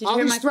 threats. Did you All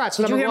hear these my, threats.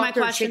 Did And you I'm hear gonna my go out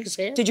there and question? shake his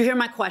hand? Did you hear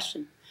my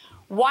question?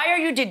 Why are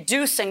you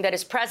deducing that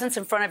his presence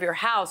in front of your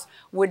house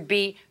would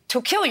be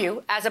to kill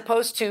you, as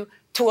opposed to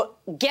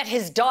get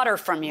his daughter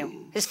from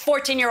you, his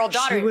 14-year-old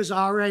daughter? She was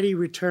already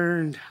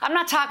returned. I'm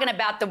not talking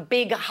about the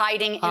big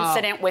hiding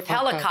incident with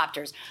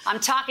helicopters. I'm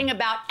talking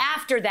about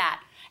after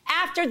that.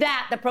 After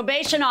that, the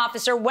probation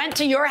officer went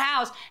to your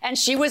house, and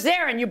she was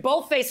there, and you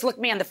both looked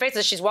me in the face,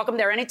 and she's welcome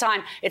there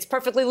anytime. It's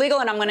perfectly legal,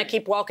 and I'm going to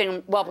keep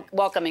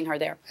welcoming her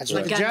there. That's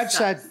what the judge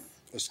said.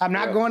 I'm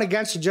not going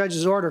against the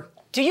judge's order.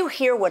 Do you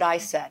hear what I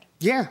said?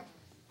 Yeah.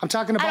 I'm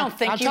talking about. I don't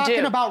think I'm you talking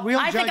do. about real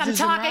I think I'm judges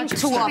in talking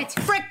to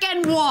Rochester. a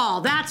frickin'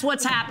 wall. That's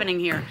what's happening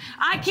here.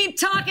 I keep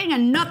talking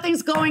and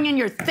nothing's going in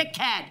your thick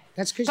head.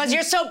 That's because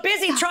you're so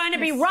busy trying to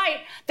be right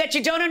that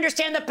you don't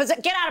understand the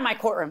position. Get out of my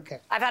courtroom. Okay.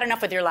 I've had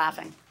enough with your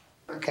laughing.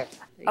 Okay.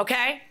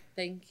 Okay?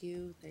 Thank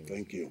you.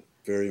 Thank you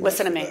very much.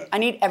 Listen to for me. that. I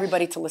need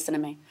everybody to listen to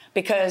me,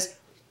 because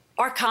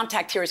our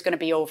contact here is going to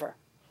be over.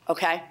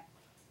 Okay?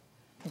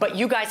 But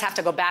you guys have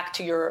to go back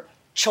to your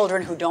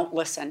children who don't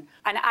listen.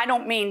 And I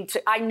don't mean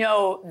to, I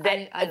know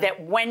that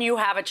that when you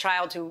have a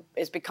child who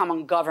has become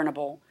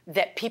ungovernable,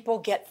 that people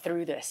get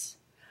through this.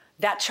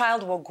 That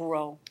child will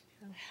grow.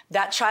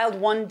 That child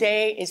one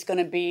day is going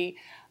to be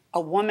a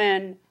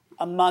woman,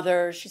 a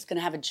mother, she's going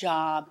to have a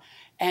job.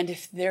 And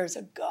if there's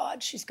a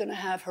God, she's going to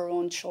have her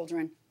own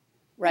children,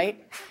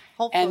 right?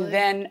 Hopefully. And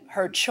then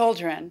her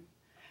children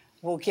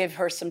will give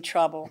her some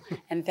trouble.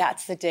 And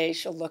that's the day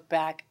she'll look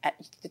back at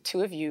the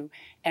two of you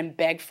and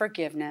beg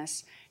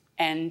forgiveness.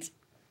 And,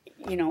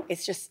 you know,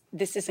 it's just,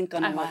 this isn't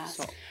going to last.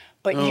 So.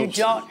 But you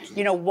don't,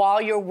 you know,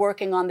 while you're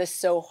working on this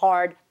so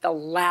hard, the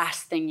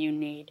last thing you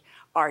need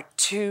are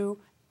two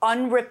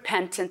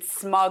unrepentant,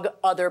 smug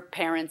other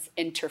parents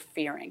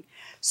interfering.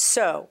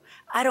 So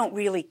I don't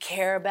really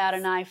care about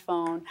an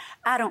iPhone.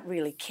 I don't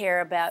really care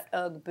about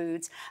Ugg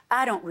boots.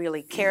 I don't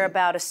really care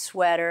about a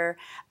sweater.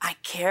 I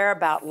care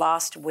about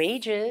lost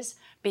wages,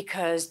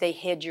 because they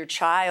hid your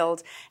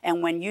child.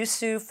 And when you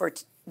sue for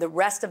the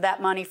rest of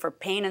that money for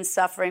pain and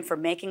suffering, for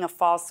making a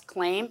false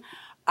claim,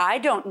 I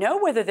don't know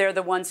whether they're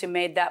the ones who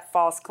made that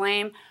false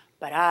claim,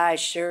 but I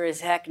sure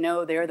as heck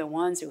know they're the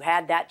ones who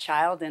had that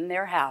child in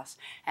their house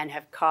and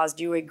have caused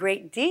you a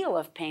great deal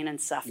of pain and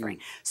suffering.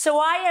 So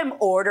I am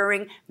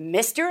ordering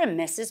Mr. and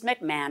Mrs.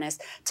 McManus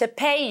to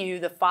pay you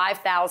the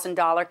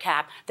 $5,000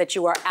 cap that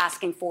you are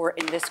asking for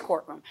in this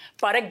courtroom.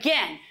 But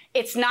again,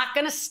 it's not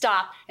going to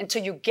stop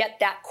until you get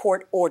that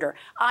court order.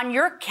 On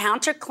your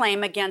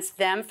counterclaim against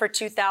them for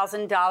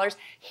 $2,000,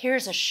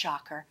 here's a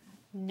shocker.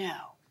 No.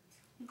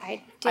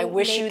 I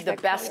wish you the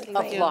best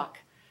of luck.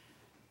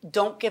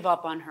 Don't give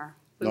up on her.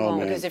 No,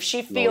 man. Because if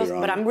she No, feels,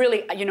 Your but Honor. I'm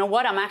really, you know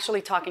what? I'm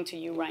actually talking to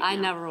you right now. I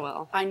never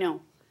will. I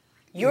know.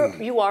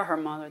 You are her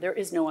mother. There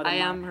is no other I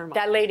mother. am her mother.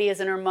 That lady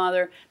isn't her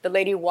mother. The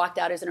lady who walked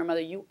out isn't her mother.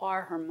 You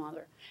are her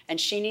mother. And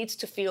she needs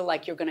to feel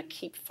like you're going to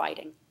keep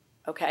fighting.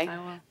 Okay? I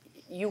will.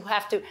 You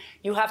have to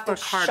Work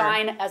harder.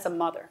 shine as a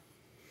mother.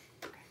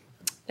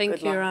 Thank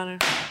Good you, Your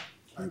luck.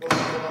 Honor.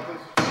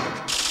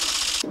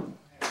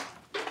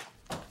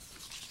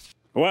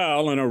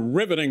 Well, in a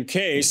riveting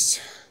case,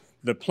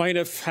 the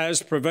plaintiff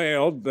has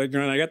prevailed. They're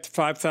going to get the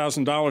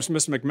 $5,000.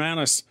 Miss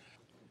McManus,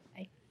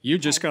 you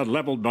just got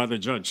leveled by the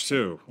judge,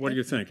 too. What are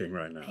you thinking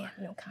right now? I have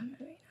no comment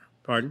right now.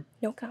 Pardon?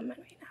 No comment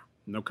right now.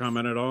 No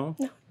comment at all?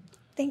 No.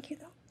 Thank you,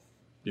 though.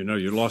 You know,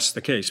 you lost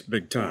the case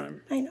big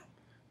time. I know.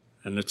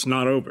 And it's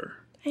not over.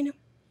 I know.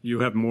 You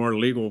have more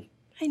legal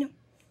I know.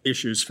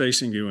 issues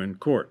facing you in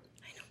court.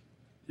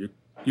 I know.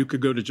 You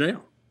could go to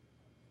jail.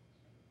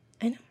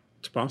 I know.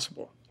 It's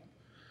possible.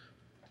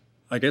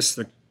 I guess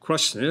the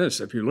question is,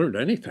 have you learned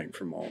anything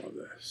from all of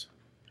this?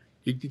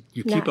 You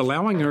keep Not-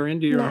 allowing her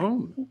into your not-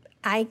 home.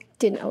 I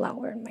didn't allow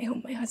her in my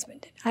home. My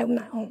husband did. I'm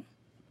not home.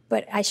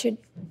 But I should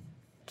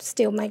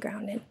steal my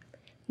ground and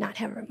not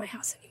have her in my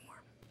house anymore.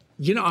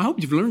 You know, I hope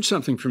you've learned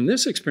something from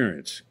this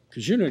experience,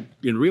 because, you know,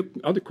 in real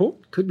other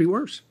court, could be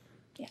worse.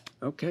 Yeah.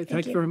 Okay,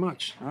 thank you you. very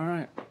much. All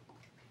right.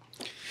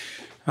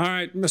 All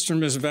right, Mr.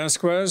 and Ms.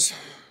 Vasquez.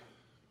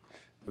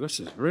 This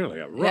is really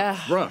a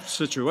rough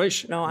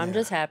situation. No, I'm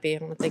just happy. I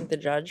want to thank the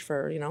judge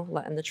for, you know,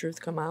 letting the truth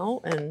come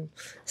out and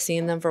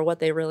seeing them for what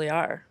they really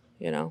are,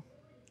 you know,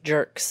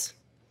 jerks.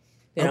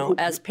 You know,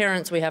 as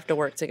parents, we have to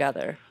work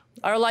together.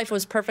 Our life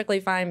was perfectly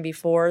fine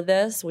before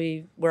this.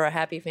 We're a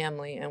happy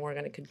family, and we're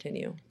going to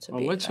continue to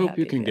Well, be let's a hope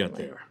you happy can get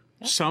family. there.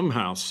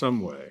 Somehow,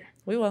 some way.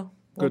 We will.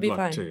 We'll Good be luck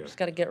fine. to you. Just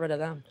got to get rid of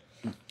them.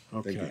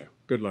 Okay.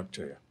 Good luck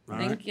to you. All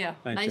Thank right? you.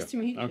 Thank Nice to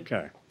meet you.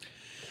 Okay.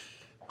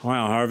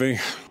 Wow, Harvey.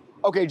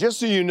 Okay, just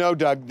so you know,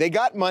 Doug, they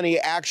got money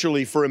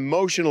actually for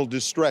emotional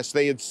distress.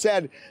 They had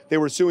said they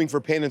were suing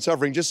for pain and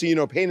suffering. Just so you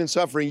know, pain and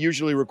suffering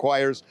usually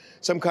requires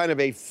some kind of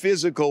a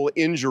physical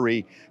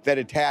injury that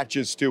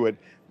attaches to it.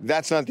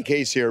 That's not the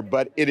case here,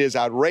 but it is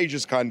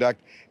outrageous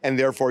conduct, and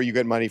therefore you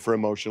get money for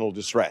emotional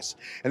distress.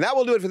 And that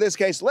will do it for this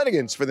case.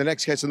 Litigants for the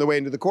next case on the way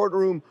into the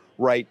courtroom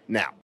right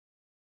now.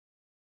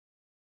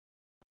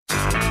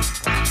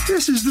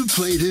 This is the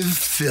plaintiff,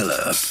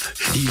 Philip.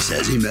 He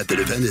says he met the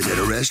defendant at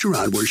a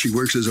restaurant where she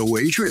works as a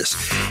waitress.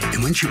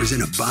 And when she was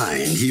in a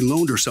bind, he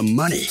loaned her some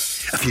money.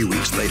 A few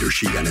weeks later,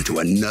 she got into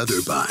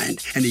another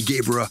bind, and he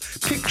gave her a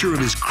picture of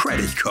his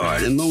credit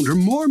card and loaned her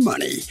more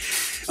money.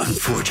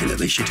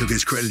 Unfortunately, she took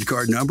his credit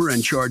card number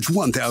and charged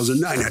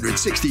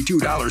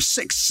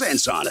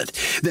 $1,962.06 on it,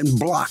 then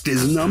blocked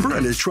his number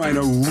and is trying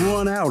to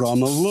run out on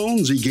the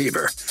loans he gave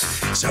her.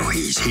 So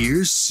he's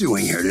here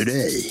suing her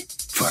today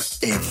for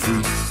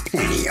every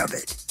penny of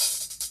it.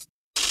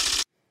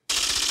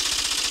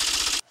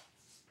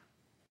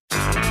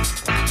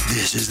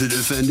 This is the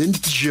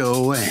defendant,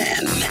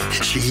 Joanne.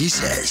 She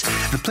says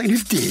the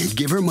plaintiff did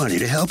give her money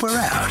to help her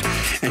out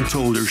and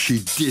told her she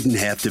didn't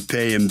have to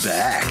pay him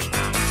back.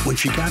 When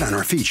she got on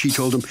her feet, she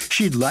told him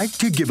she'd like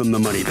to give him the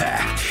money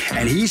back,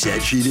 and he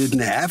said she didn't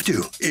have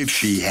to if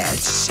she had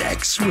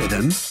sex with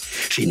him.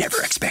 She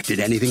never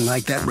expected anything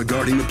like that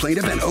regarding the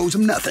plaintiff and owes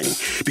him nothing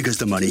because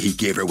the money he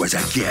gave her was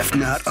a gift,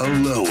 not a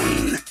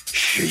loan.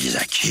 She's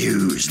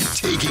accused of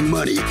taking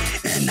money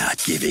and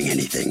not giving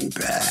anything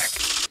back.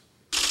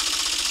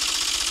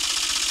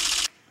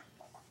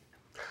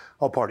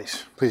 All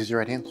parties, please use your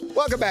right hands.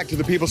 Welcome back to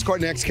the People's Court.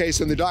 Next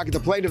case in the docket.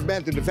 The plaintiff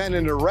met the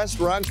defendant at a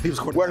restaurant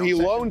where he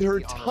loaned her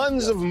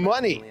tons of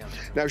money.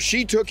 Now,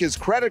 she took his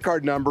credit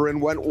card number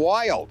and went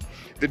wild.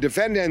 The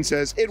defendant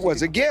says it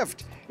was a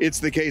gift.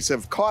 It's the case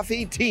of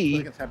coffee,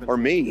 tea, or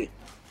me.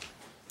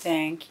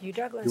 Thank you,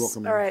 Douglas. You're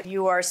welcome, All right,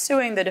 you are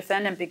suing the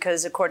defendant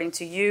because, according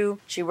to you,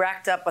 she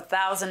racked up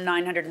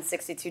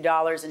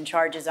 $1,962 in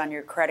charges on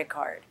your credit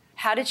card.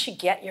 How did she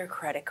get your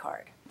credit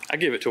card? I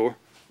gave it to her.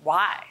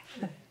 Why?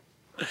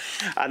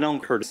 I've known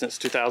her since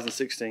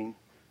 2016.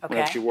 Okay.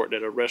 When she worked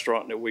at a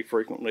restaurant that we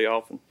frequently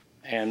often.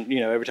 And, you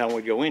know, every time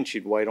we'd go in,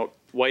 she'd wait on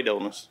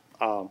us.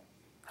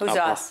 Who's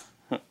us?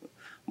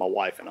 My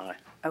wife and I.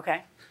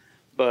 Okay.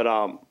 But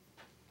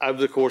over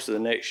the course of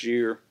the next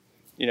year,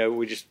 you know,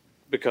 we just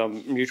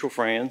become mutual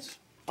friends.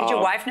 Did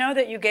your wife know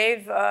that you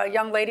gave a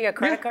young lady a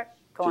credit card?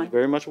 Go on. She's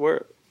very much aware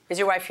of it. Is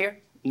your wife here?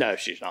 No,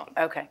 she's not.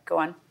 Okay, go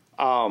on.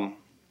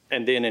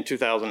 And then in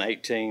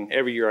 2018,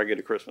 every year I get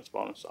a Christmas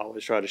bonus. I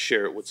always try to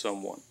share it with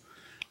someone.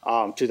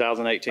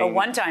 2018. But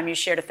one time you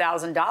shared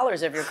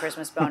 $1,000 of your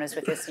Christmas bonus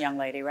with this young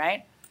lady,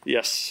 right?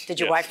 Yes. Did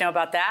your wife know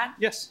about that?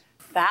 Yes.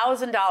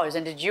 $1,000.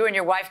 And did you and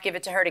your wife give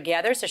it to her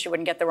together so she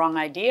wouldn't get the wrong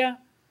idea?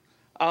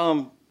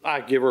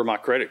 I give her my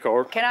credit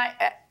card. Can I?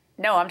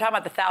 No, I'm talking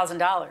about the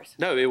 $1,000.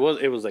 No, it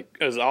was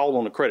all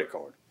on the credit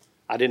card.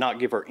 I did not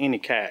give her any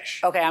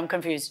cash. Okay, I'm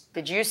confused.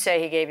 Did you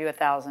say he gave you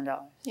 $1,000?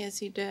 Yes,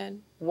 he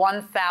did.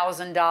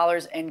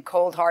 $1,000 in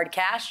cold hard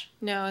cash?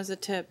 No, as a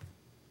tip.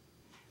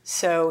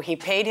 So he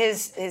paid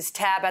his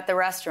tab at the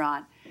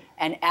restaurant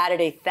and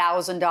added a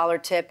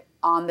 $1,000 tip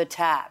on the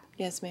tab.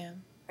 Yes,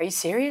 ma'am. Are you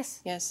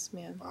serious? Yes,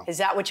 ma'am. Wow. Is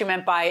that what you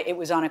meant by it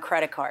was on a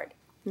credit card?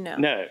 No.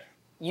 No.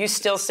 You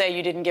still say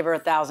you didn't give her a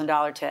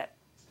 $1,000 tip?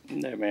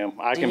 No, ma'am.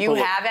 Do you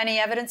have any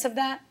evidence of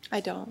that? I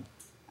don't.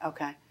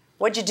 Okay.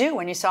 What'd you do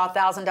when you saw a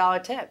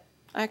 $1,000 tip?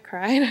 I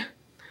cried.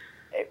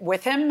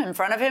 With him, in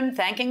front of him,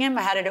 thanking him?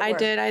 How did it work? I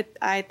did.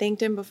 I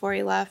thanked him before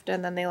he left,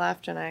 and then they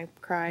left, and I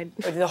cried.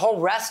 The whole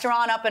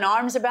restaurant up in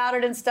arms about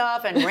it and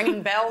stuff, and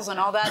ringing bells and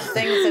all that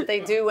things that they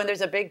do when there's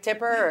a big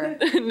tipper? Or?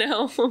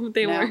 No,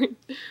 they weren't.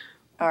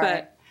 All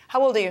right.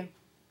 How old are you?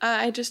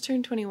 I just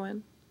turned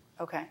 21.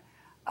 Okay.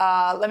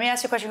 Let me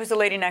ask you a question. Who's the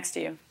lady next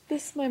to you?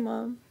 This is my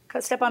mom.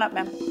 Step on up,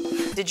 ma'am.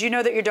 Did you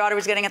know that your daughter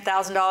was getting a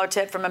 $1,000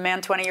 tip from a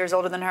man 20 years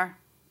older than her?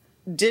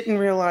 Didn't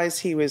realize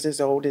he was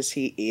as old as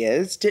he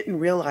is. Didn't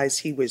realize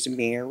he was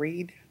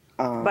married.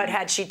 But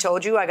had she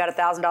told you I got a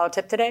 $1,000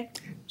 tip today?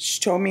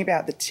 She told me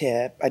about the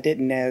tip. I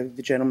didn't know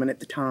the gentleman at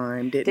the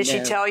time. Did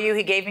she tell you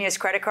he gave me his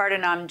credit card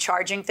and I'm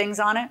charging things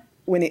on it?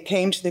 When it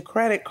came to the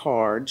credit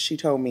card, she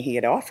told me he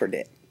had offered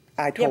it.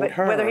 I told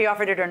her. Whether he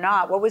offered it or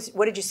not,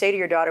 what did you say to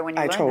your daughter when you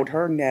learned I told it?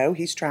 her, no,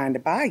 he's trying to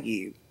buy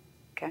you.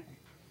 Okay.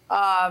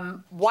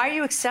 Why are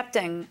you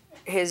accepting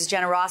his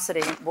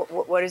generosity?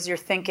 What is your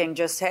thinking?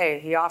 Just, hey,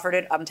 he offered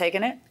it, I'm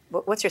taking it?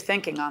 What's your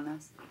thinking on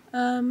this?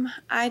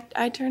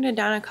 I turned it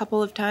down a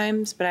couple of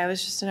times, but I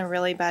was just in a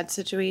really bad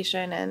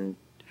situation, and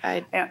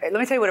let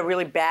me tell you what a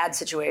really bad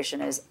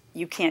situation is.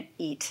 You can't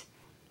eat.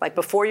 Like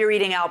before you're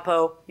eating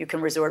Alpo, you can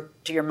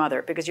resort to your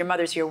mother because your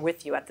mother's here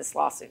with you at this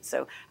lawsuit.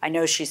 So I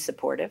know she's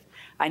supportive.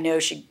 I know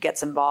she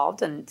gets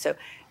involved. And so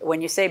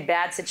when you say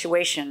bad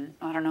situation,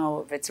 I don't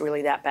know if it's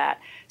really that bad.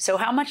 So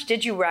how much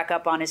did you rack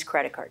up on his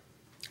credit card?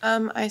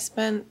 I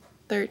spent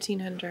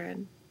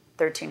 $1,300.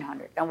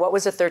 $1,300. And what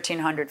was the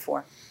 $1,300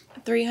 for?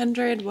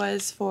 $300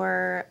 was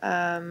for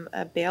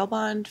a bail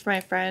bond for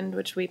my friend,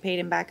 which we paid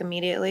him back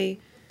immediately.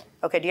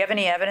 Okay, do you have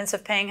any evidence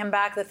of paying him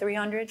back the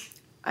 $300?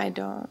 I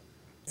don't.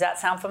 Does that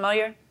sound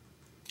familiar?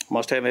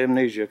 Must have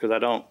amnesia because I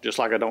don't, just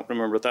like I don't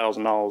remember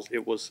 $1,000.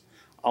 It was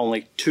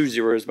only 2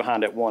 zeros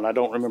behind that one. I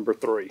don't remember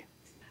 3.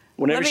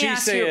 Whenever Let me she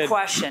ask said, you a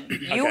question.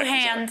 You Okay,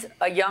 hand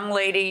a young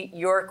lady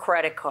your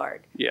credit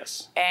card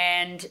yes,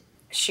 and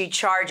she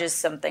charges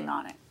something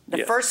on it. The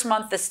Yes. first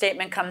month the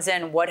statement comes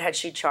in, what had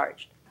she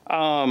charged?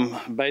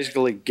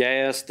 basically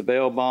gas, the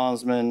bail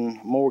bondsman,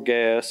 more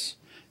gas,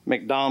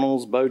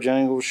 McDonald's,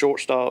 Bojangles,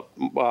 Shortstop,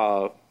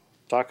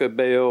 Taco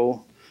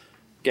Bell,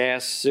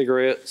 gas,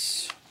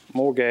 cigarettes,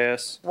 more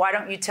gas. Why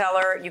don't you tell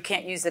her you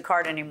can't use the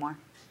card anymore?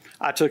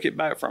 I took it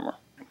back from her.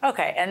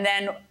 Okay, and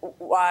then,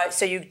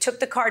 so you took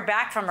the card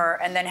back from her,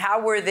 and then how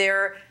were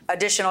there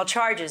additional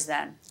charges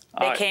then?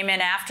 They came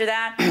in after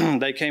that?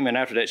 They came in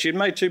after that. She had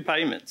made 2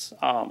 payments.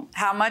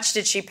 How much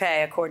did she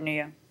pay, according to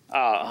you?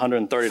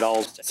 $130,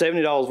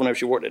 $70 whenever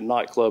she worked at a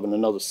nightclub, and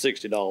another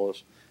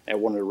 $60 at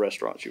one of the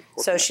restaurants she worked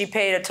So at. she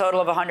paid a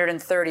total of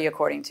 $130,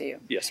 according to you?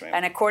 Yes, ma'am.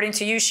 And according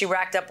to you, she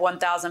racked up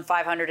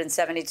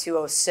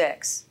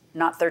 $1,572.06,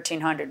 not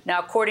 $1,300. Now,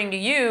 according to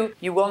you,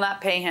 you will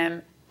not pay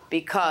him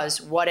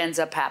because what ends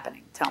up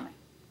happening? Tell me.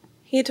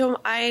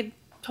 I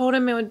told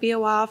him it would be a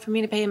while for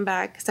me to pay him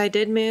back because I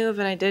did move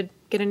and I did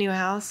get a new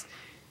house.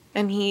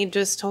 And he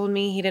just told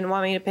me he didn't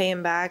want me to pay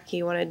him back.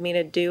 He wanted me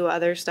to do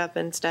other stuff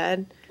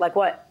instead. Like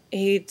what?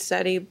 He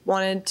said he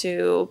wanted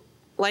to,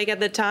 like at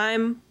the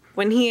time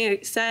when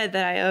he said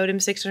that I owed him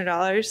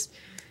 $600,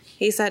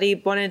 he said he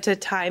wanted to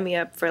tie me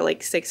up for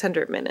like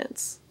 600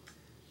 minutes.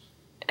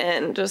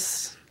 And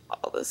just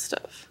all this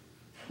stuff.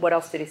 What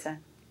else did he say?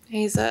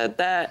 He said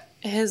that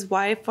his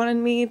wife wanted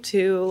me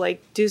to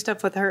like do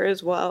stuff with her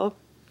as well.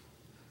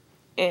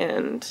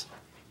 And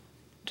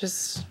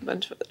just a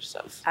bunch of other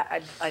stuff.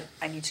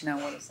 I need to know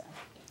what he said.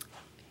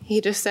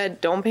 He just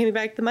said, don't pay me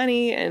back the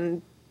money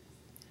and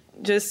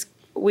just,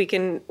 we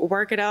can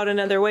work it out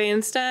another way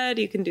instead.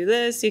 You can do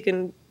this, you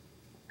can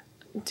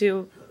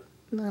do,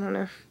 I don't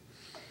know.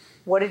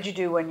 What did you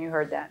do when you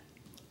heard that?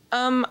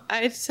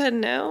 I said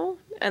no,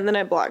 and then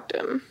I blocked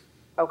him.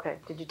 Okay.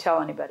 Did you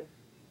tell anybody?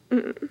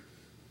 Mm-mm.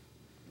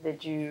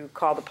 Did you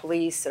call the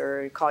police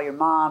or call your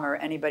mom or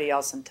anybody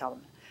else and tell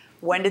them?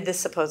 When did this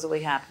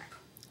supposedly happen?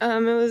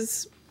 It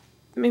was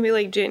maybe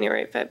like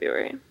January,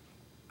 February.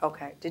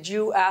 Okay. Did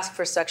you ask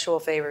for sexual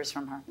favors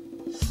from her?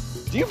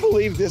 Do you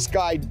believe this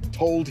guy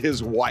told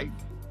his wife?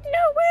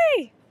 No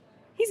way.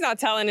 He's not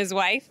telling his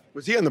wife.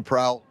 Was he on the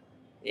prowl?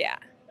 Yeah.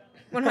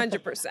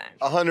 100%.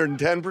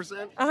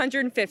 110%?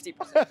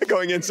 150%.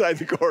 Going inside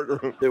the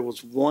courtroom. There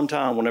was one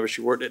time whenever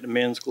she worked at the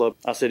men's club,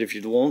 I said, if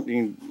you want,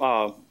 you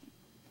can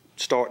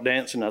start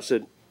dancing. I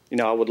said,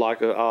 I would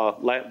like a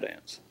lap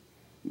dance.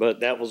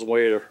 But that was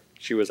where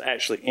she was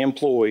actually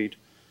employed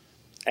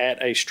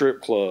at a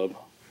strip club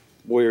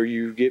where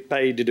you get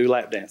paid to do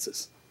lap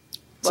dances.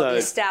 Well, So the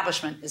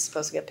establishment is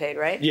supposed to get paid,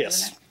 right?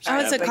 yes.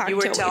 I was a But you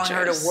were cocktail telling her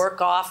waitress. to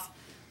work off.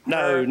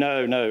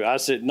 No. I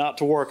said not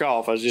to work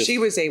off. I was just. She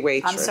was a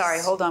waitress. I'm sorry.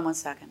 Hold on one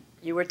second.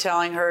 You were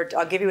telling her.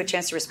 I'll give you a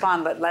chance to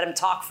respond, but let him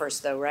talk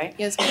first, though, right?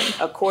 Yes, ma'am.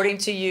 According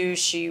to you,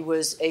 she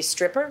was a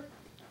stripper.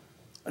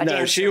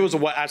 No, she was.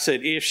 I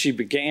said if she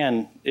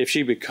become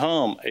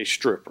a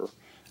stripper.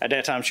 At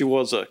that time, she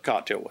was a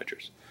cocktail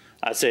waitress.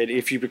 I said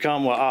if you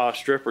become a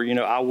stripper,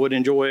 I would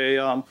enjoy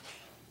a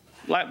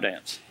lap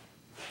dance.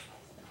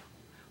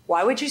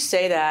 Why would you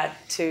say that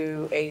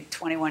to a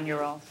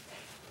 21-year-old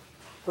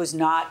who's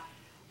not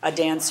a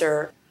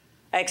dancer?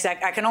 I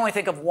can only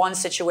think of one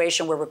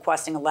situation where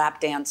requesting a lap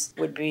dance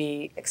would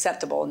be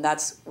acceptable, and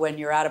that's when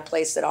you're at a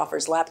place that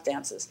offers lap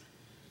dances,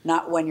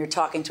 not when you're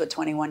talking to a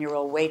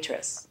 21-year-old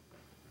waitress,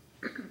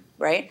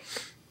 right?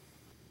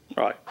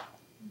 Right.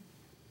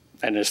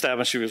 And the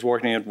establishment she was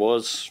working at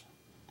was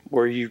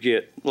where you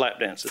get lap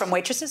dances. From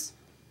waitresses?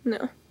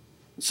 No.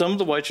 Some of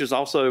the waitresses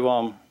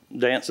also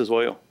dance as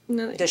well.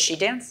 No. Does she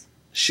dance?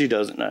 She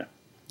doesn't know.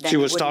 Then She you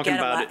was wouldn't talking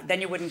get a about lap- it.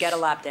 Then you wouldn't get a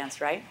lap dance,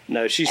 right?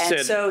 No, she And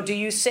said. so do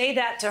you say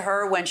that to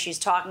her when she's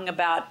talking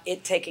about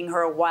it taking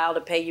her a while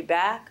to pay you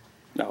back?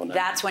 No.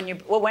 That's when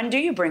when do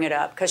you bring it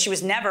up? Because she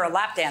was never a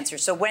lap dancer,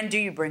 so when do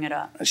you bring it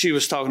up? She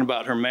was talking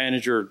about her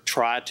manager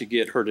tried to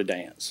get her to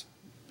dance.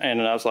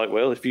 And I was like,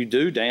 well, if you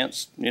do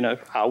dance,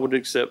 I would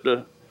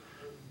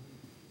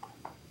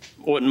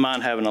wouldn't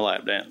mind having a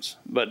lap dance.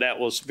 But that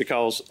was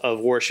because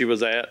of where she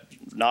was at,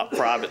 not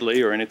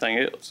privately or anything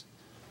else.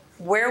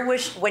 Where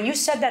was when you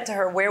said that to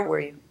her? Where were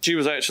you? She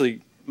was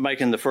actually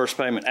making the first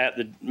payment at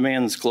the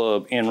men's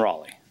club in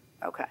Raleigh.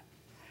 Okay.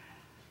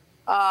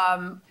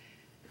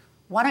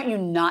 Why don't you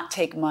not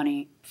take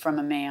money from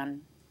a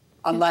man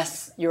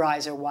unless your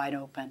eyes are wide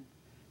open?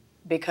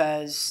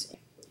 Because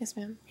Yes,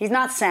 ma'am. he's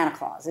not Santa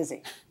Claus, is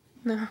he?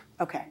 No.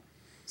 Okay.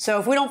 So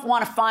if we don't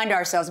want to find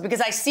ourselves,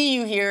 because I see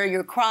you here,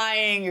 you're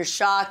crying, you're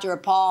shocked, you're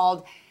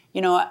appalled,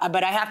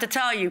 but I have to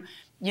tell you,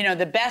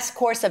 the best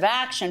course of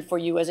action for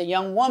you as a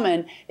young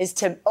woman is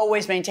to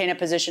always maintain a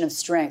position of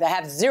strength. I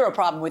have zero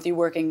problem with you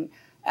working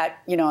at,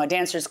 a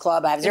dancer's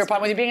club. I have zero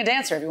problem with you being a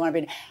dancer if you want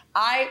to be.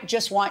 I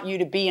just want you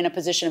to be in a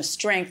position of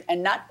strength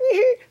and not,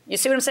 you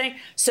see what I'm saying?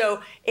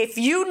 So if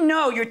you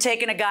know you're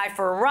taking a guy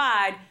for a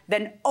ride,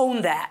 then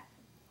own that.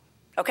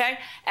 Okay?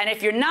 And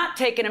if you're not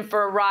taking him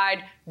for a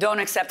ride, don't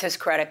accept his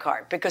credit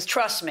card. Because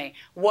trust me,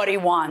 what he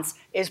wants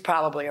is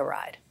probably a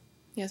ride.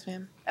 Yes,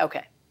 ma'am.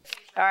 Okay.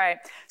 All right.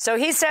 So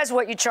he says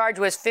what you charged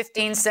was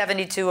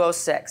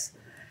 $1572.06.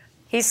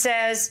 He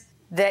says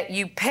that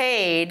you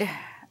paid,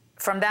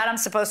 from that I'm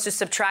supposed to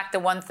subtract the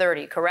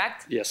 $130,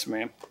 correct? Yes,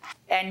 ma'am.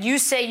 And you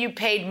say you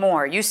paid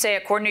more. You say,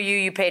 according to you,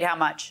 you paid how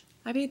much?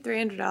 I paid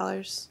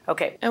 $300.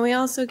 Okay. And we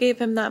also gave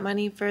him that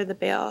money for the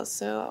bail,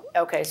 so.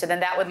 Okay, so then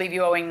that would leave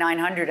you owing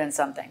 $900 and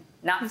something.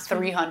 Not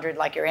 $300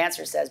 like your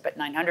answer says, but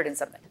 $900 and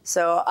something.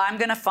 So I'm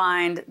going to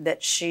find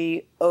that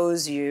she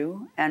owes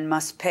you and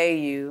must pay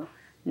you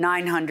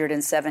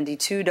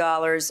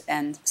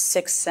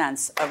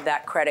 $972.06 of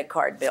that credit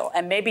card bill.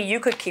 And maybe you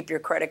could keep your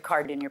credit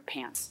card in your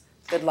pants.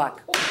 Good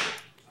luck.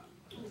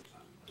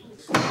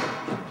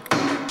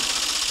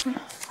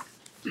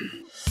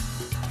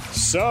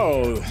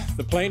 So,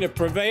 the plaintiff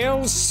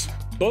prevails.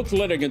 Both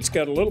litigants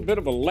got a little bit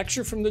of a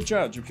lecture from the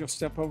judge. If you'll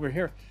step over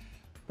here.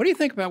 What do you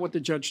think about what the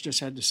judge just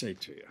had to say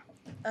to you?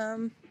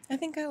 I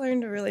think I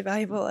learned a really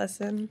valuable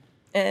lesson,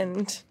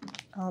 and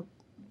I'll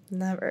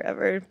never,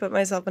 ever put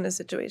myself in a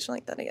situation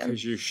like that again.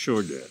 Because you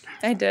sure did.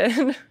 I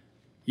did.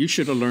 You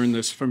should have learned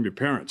this from your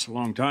parents a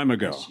long time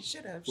ago. She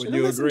should have. Would Should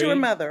you have listened agree? to her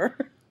mother.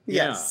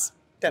 Yes,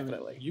 Yeah.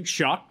 definitely. You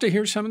shocked to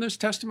hear some of this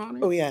testimony?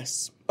 Oh,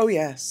 yes. Oh,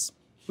 yes.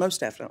 Most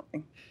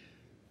definitely.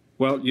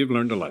 Well, you've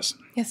learned a lesson.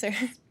 Yes, sir.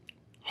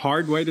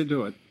 Hard way to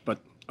do it, but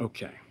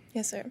okay.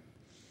 Yes, sir.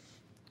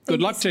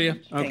 Good luck to you.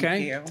 Thank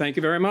Okay. you. Thank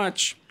you very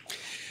much.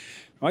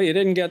 Well, you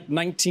didn't get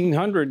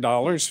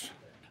 $1,900.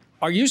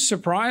 Are you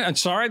surprised and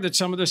sorry that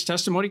some of this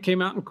testimony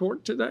came out in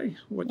court today?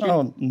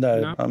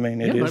 No. I mean,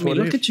 it is what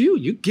it look is. at you.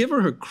 You give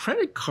her her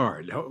credit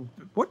card.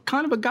 What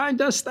kind of a guy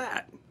does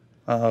that?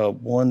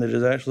 One that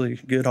is actually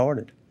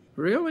good-hearted.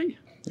 Really?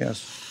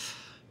 Yes.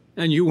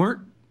 And you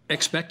weren't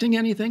expecting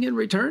anything in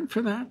return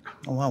for that?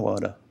 Oh, why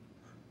would I?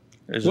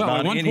 Well,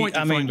 at one point,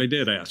 you finally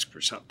did ask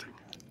for something.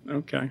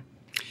 Okay.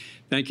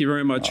 Thank you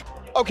very much.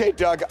 Okay,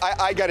 Doug,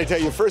 I got to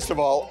tell you, first of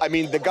all, I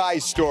mean, the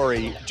guy's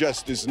story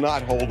just does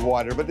not hold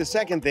water. But the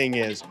second thing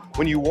is,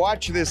 when you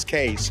watch this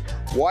case,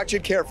 watch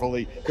it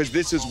carefully, because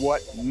this is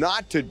what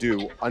not to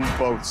do on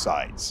both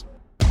sides.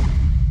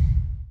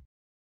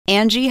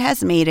 Angie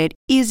has made it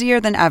easier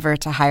than ever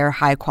to hire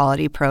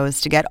high-quality pros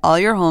to get all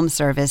your home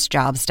service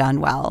jobs done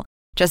well.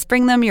 Just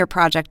bring them your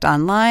project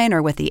online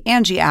or with the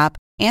Angie app,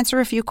 answer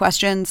a few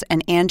questions,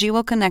 and Angie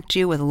will connect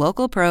you with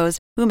local pros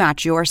who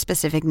match your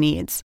specific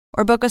needs.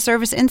 Or book a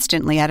service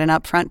instantly at an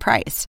upfront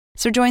price.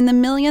 So join the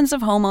millions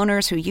of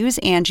homeowners who use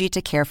Angie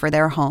to care for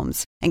their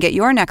homes and get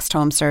your next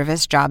home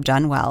service job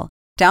done well.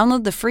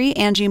 Download the free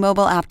Angie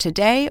mobile app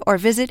today or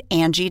visit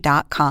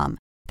Angie.com.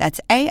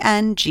 That's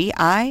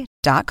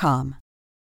ANGI.com.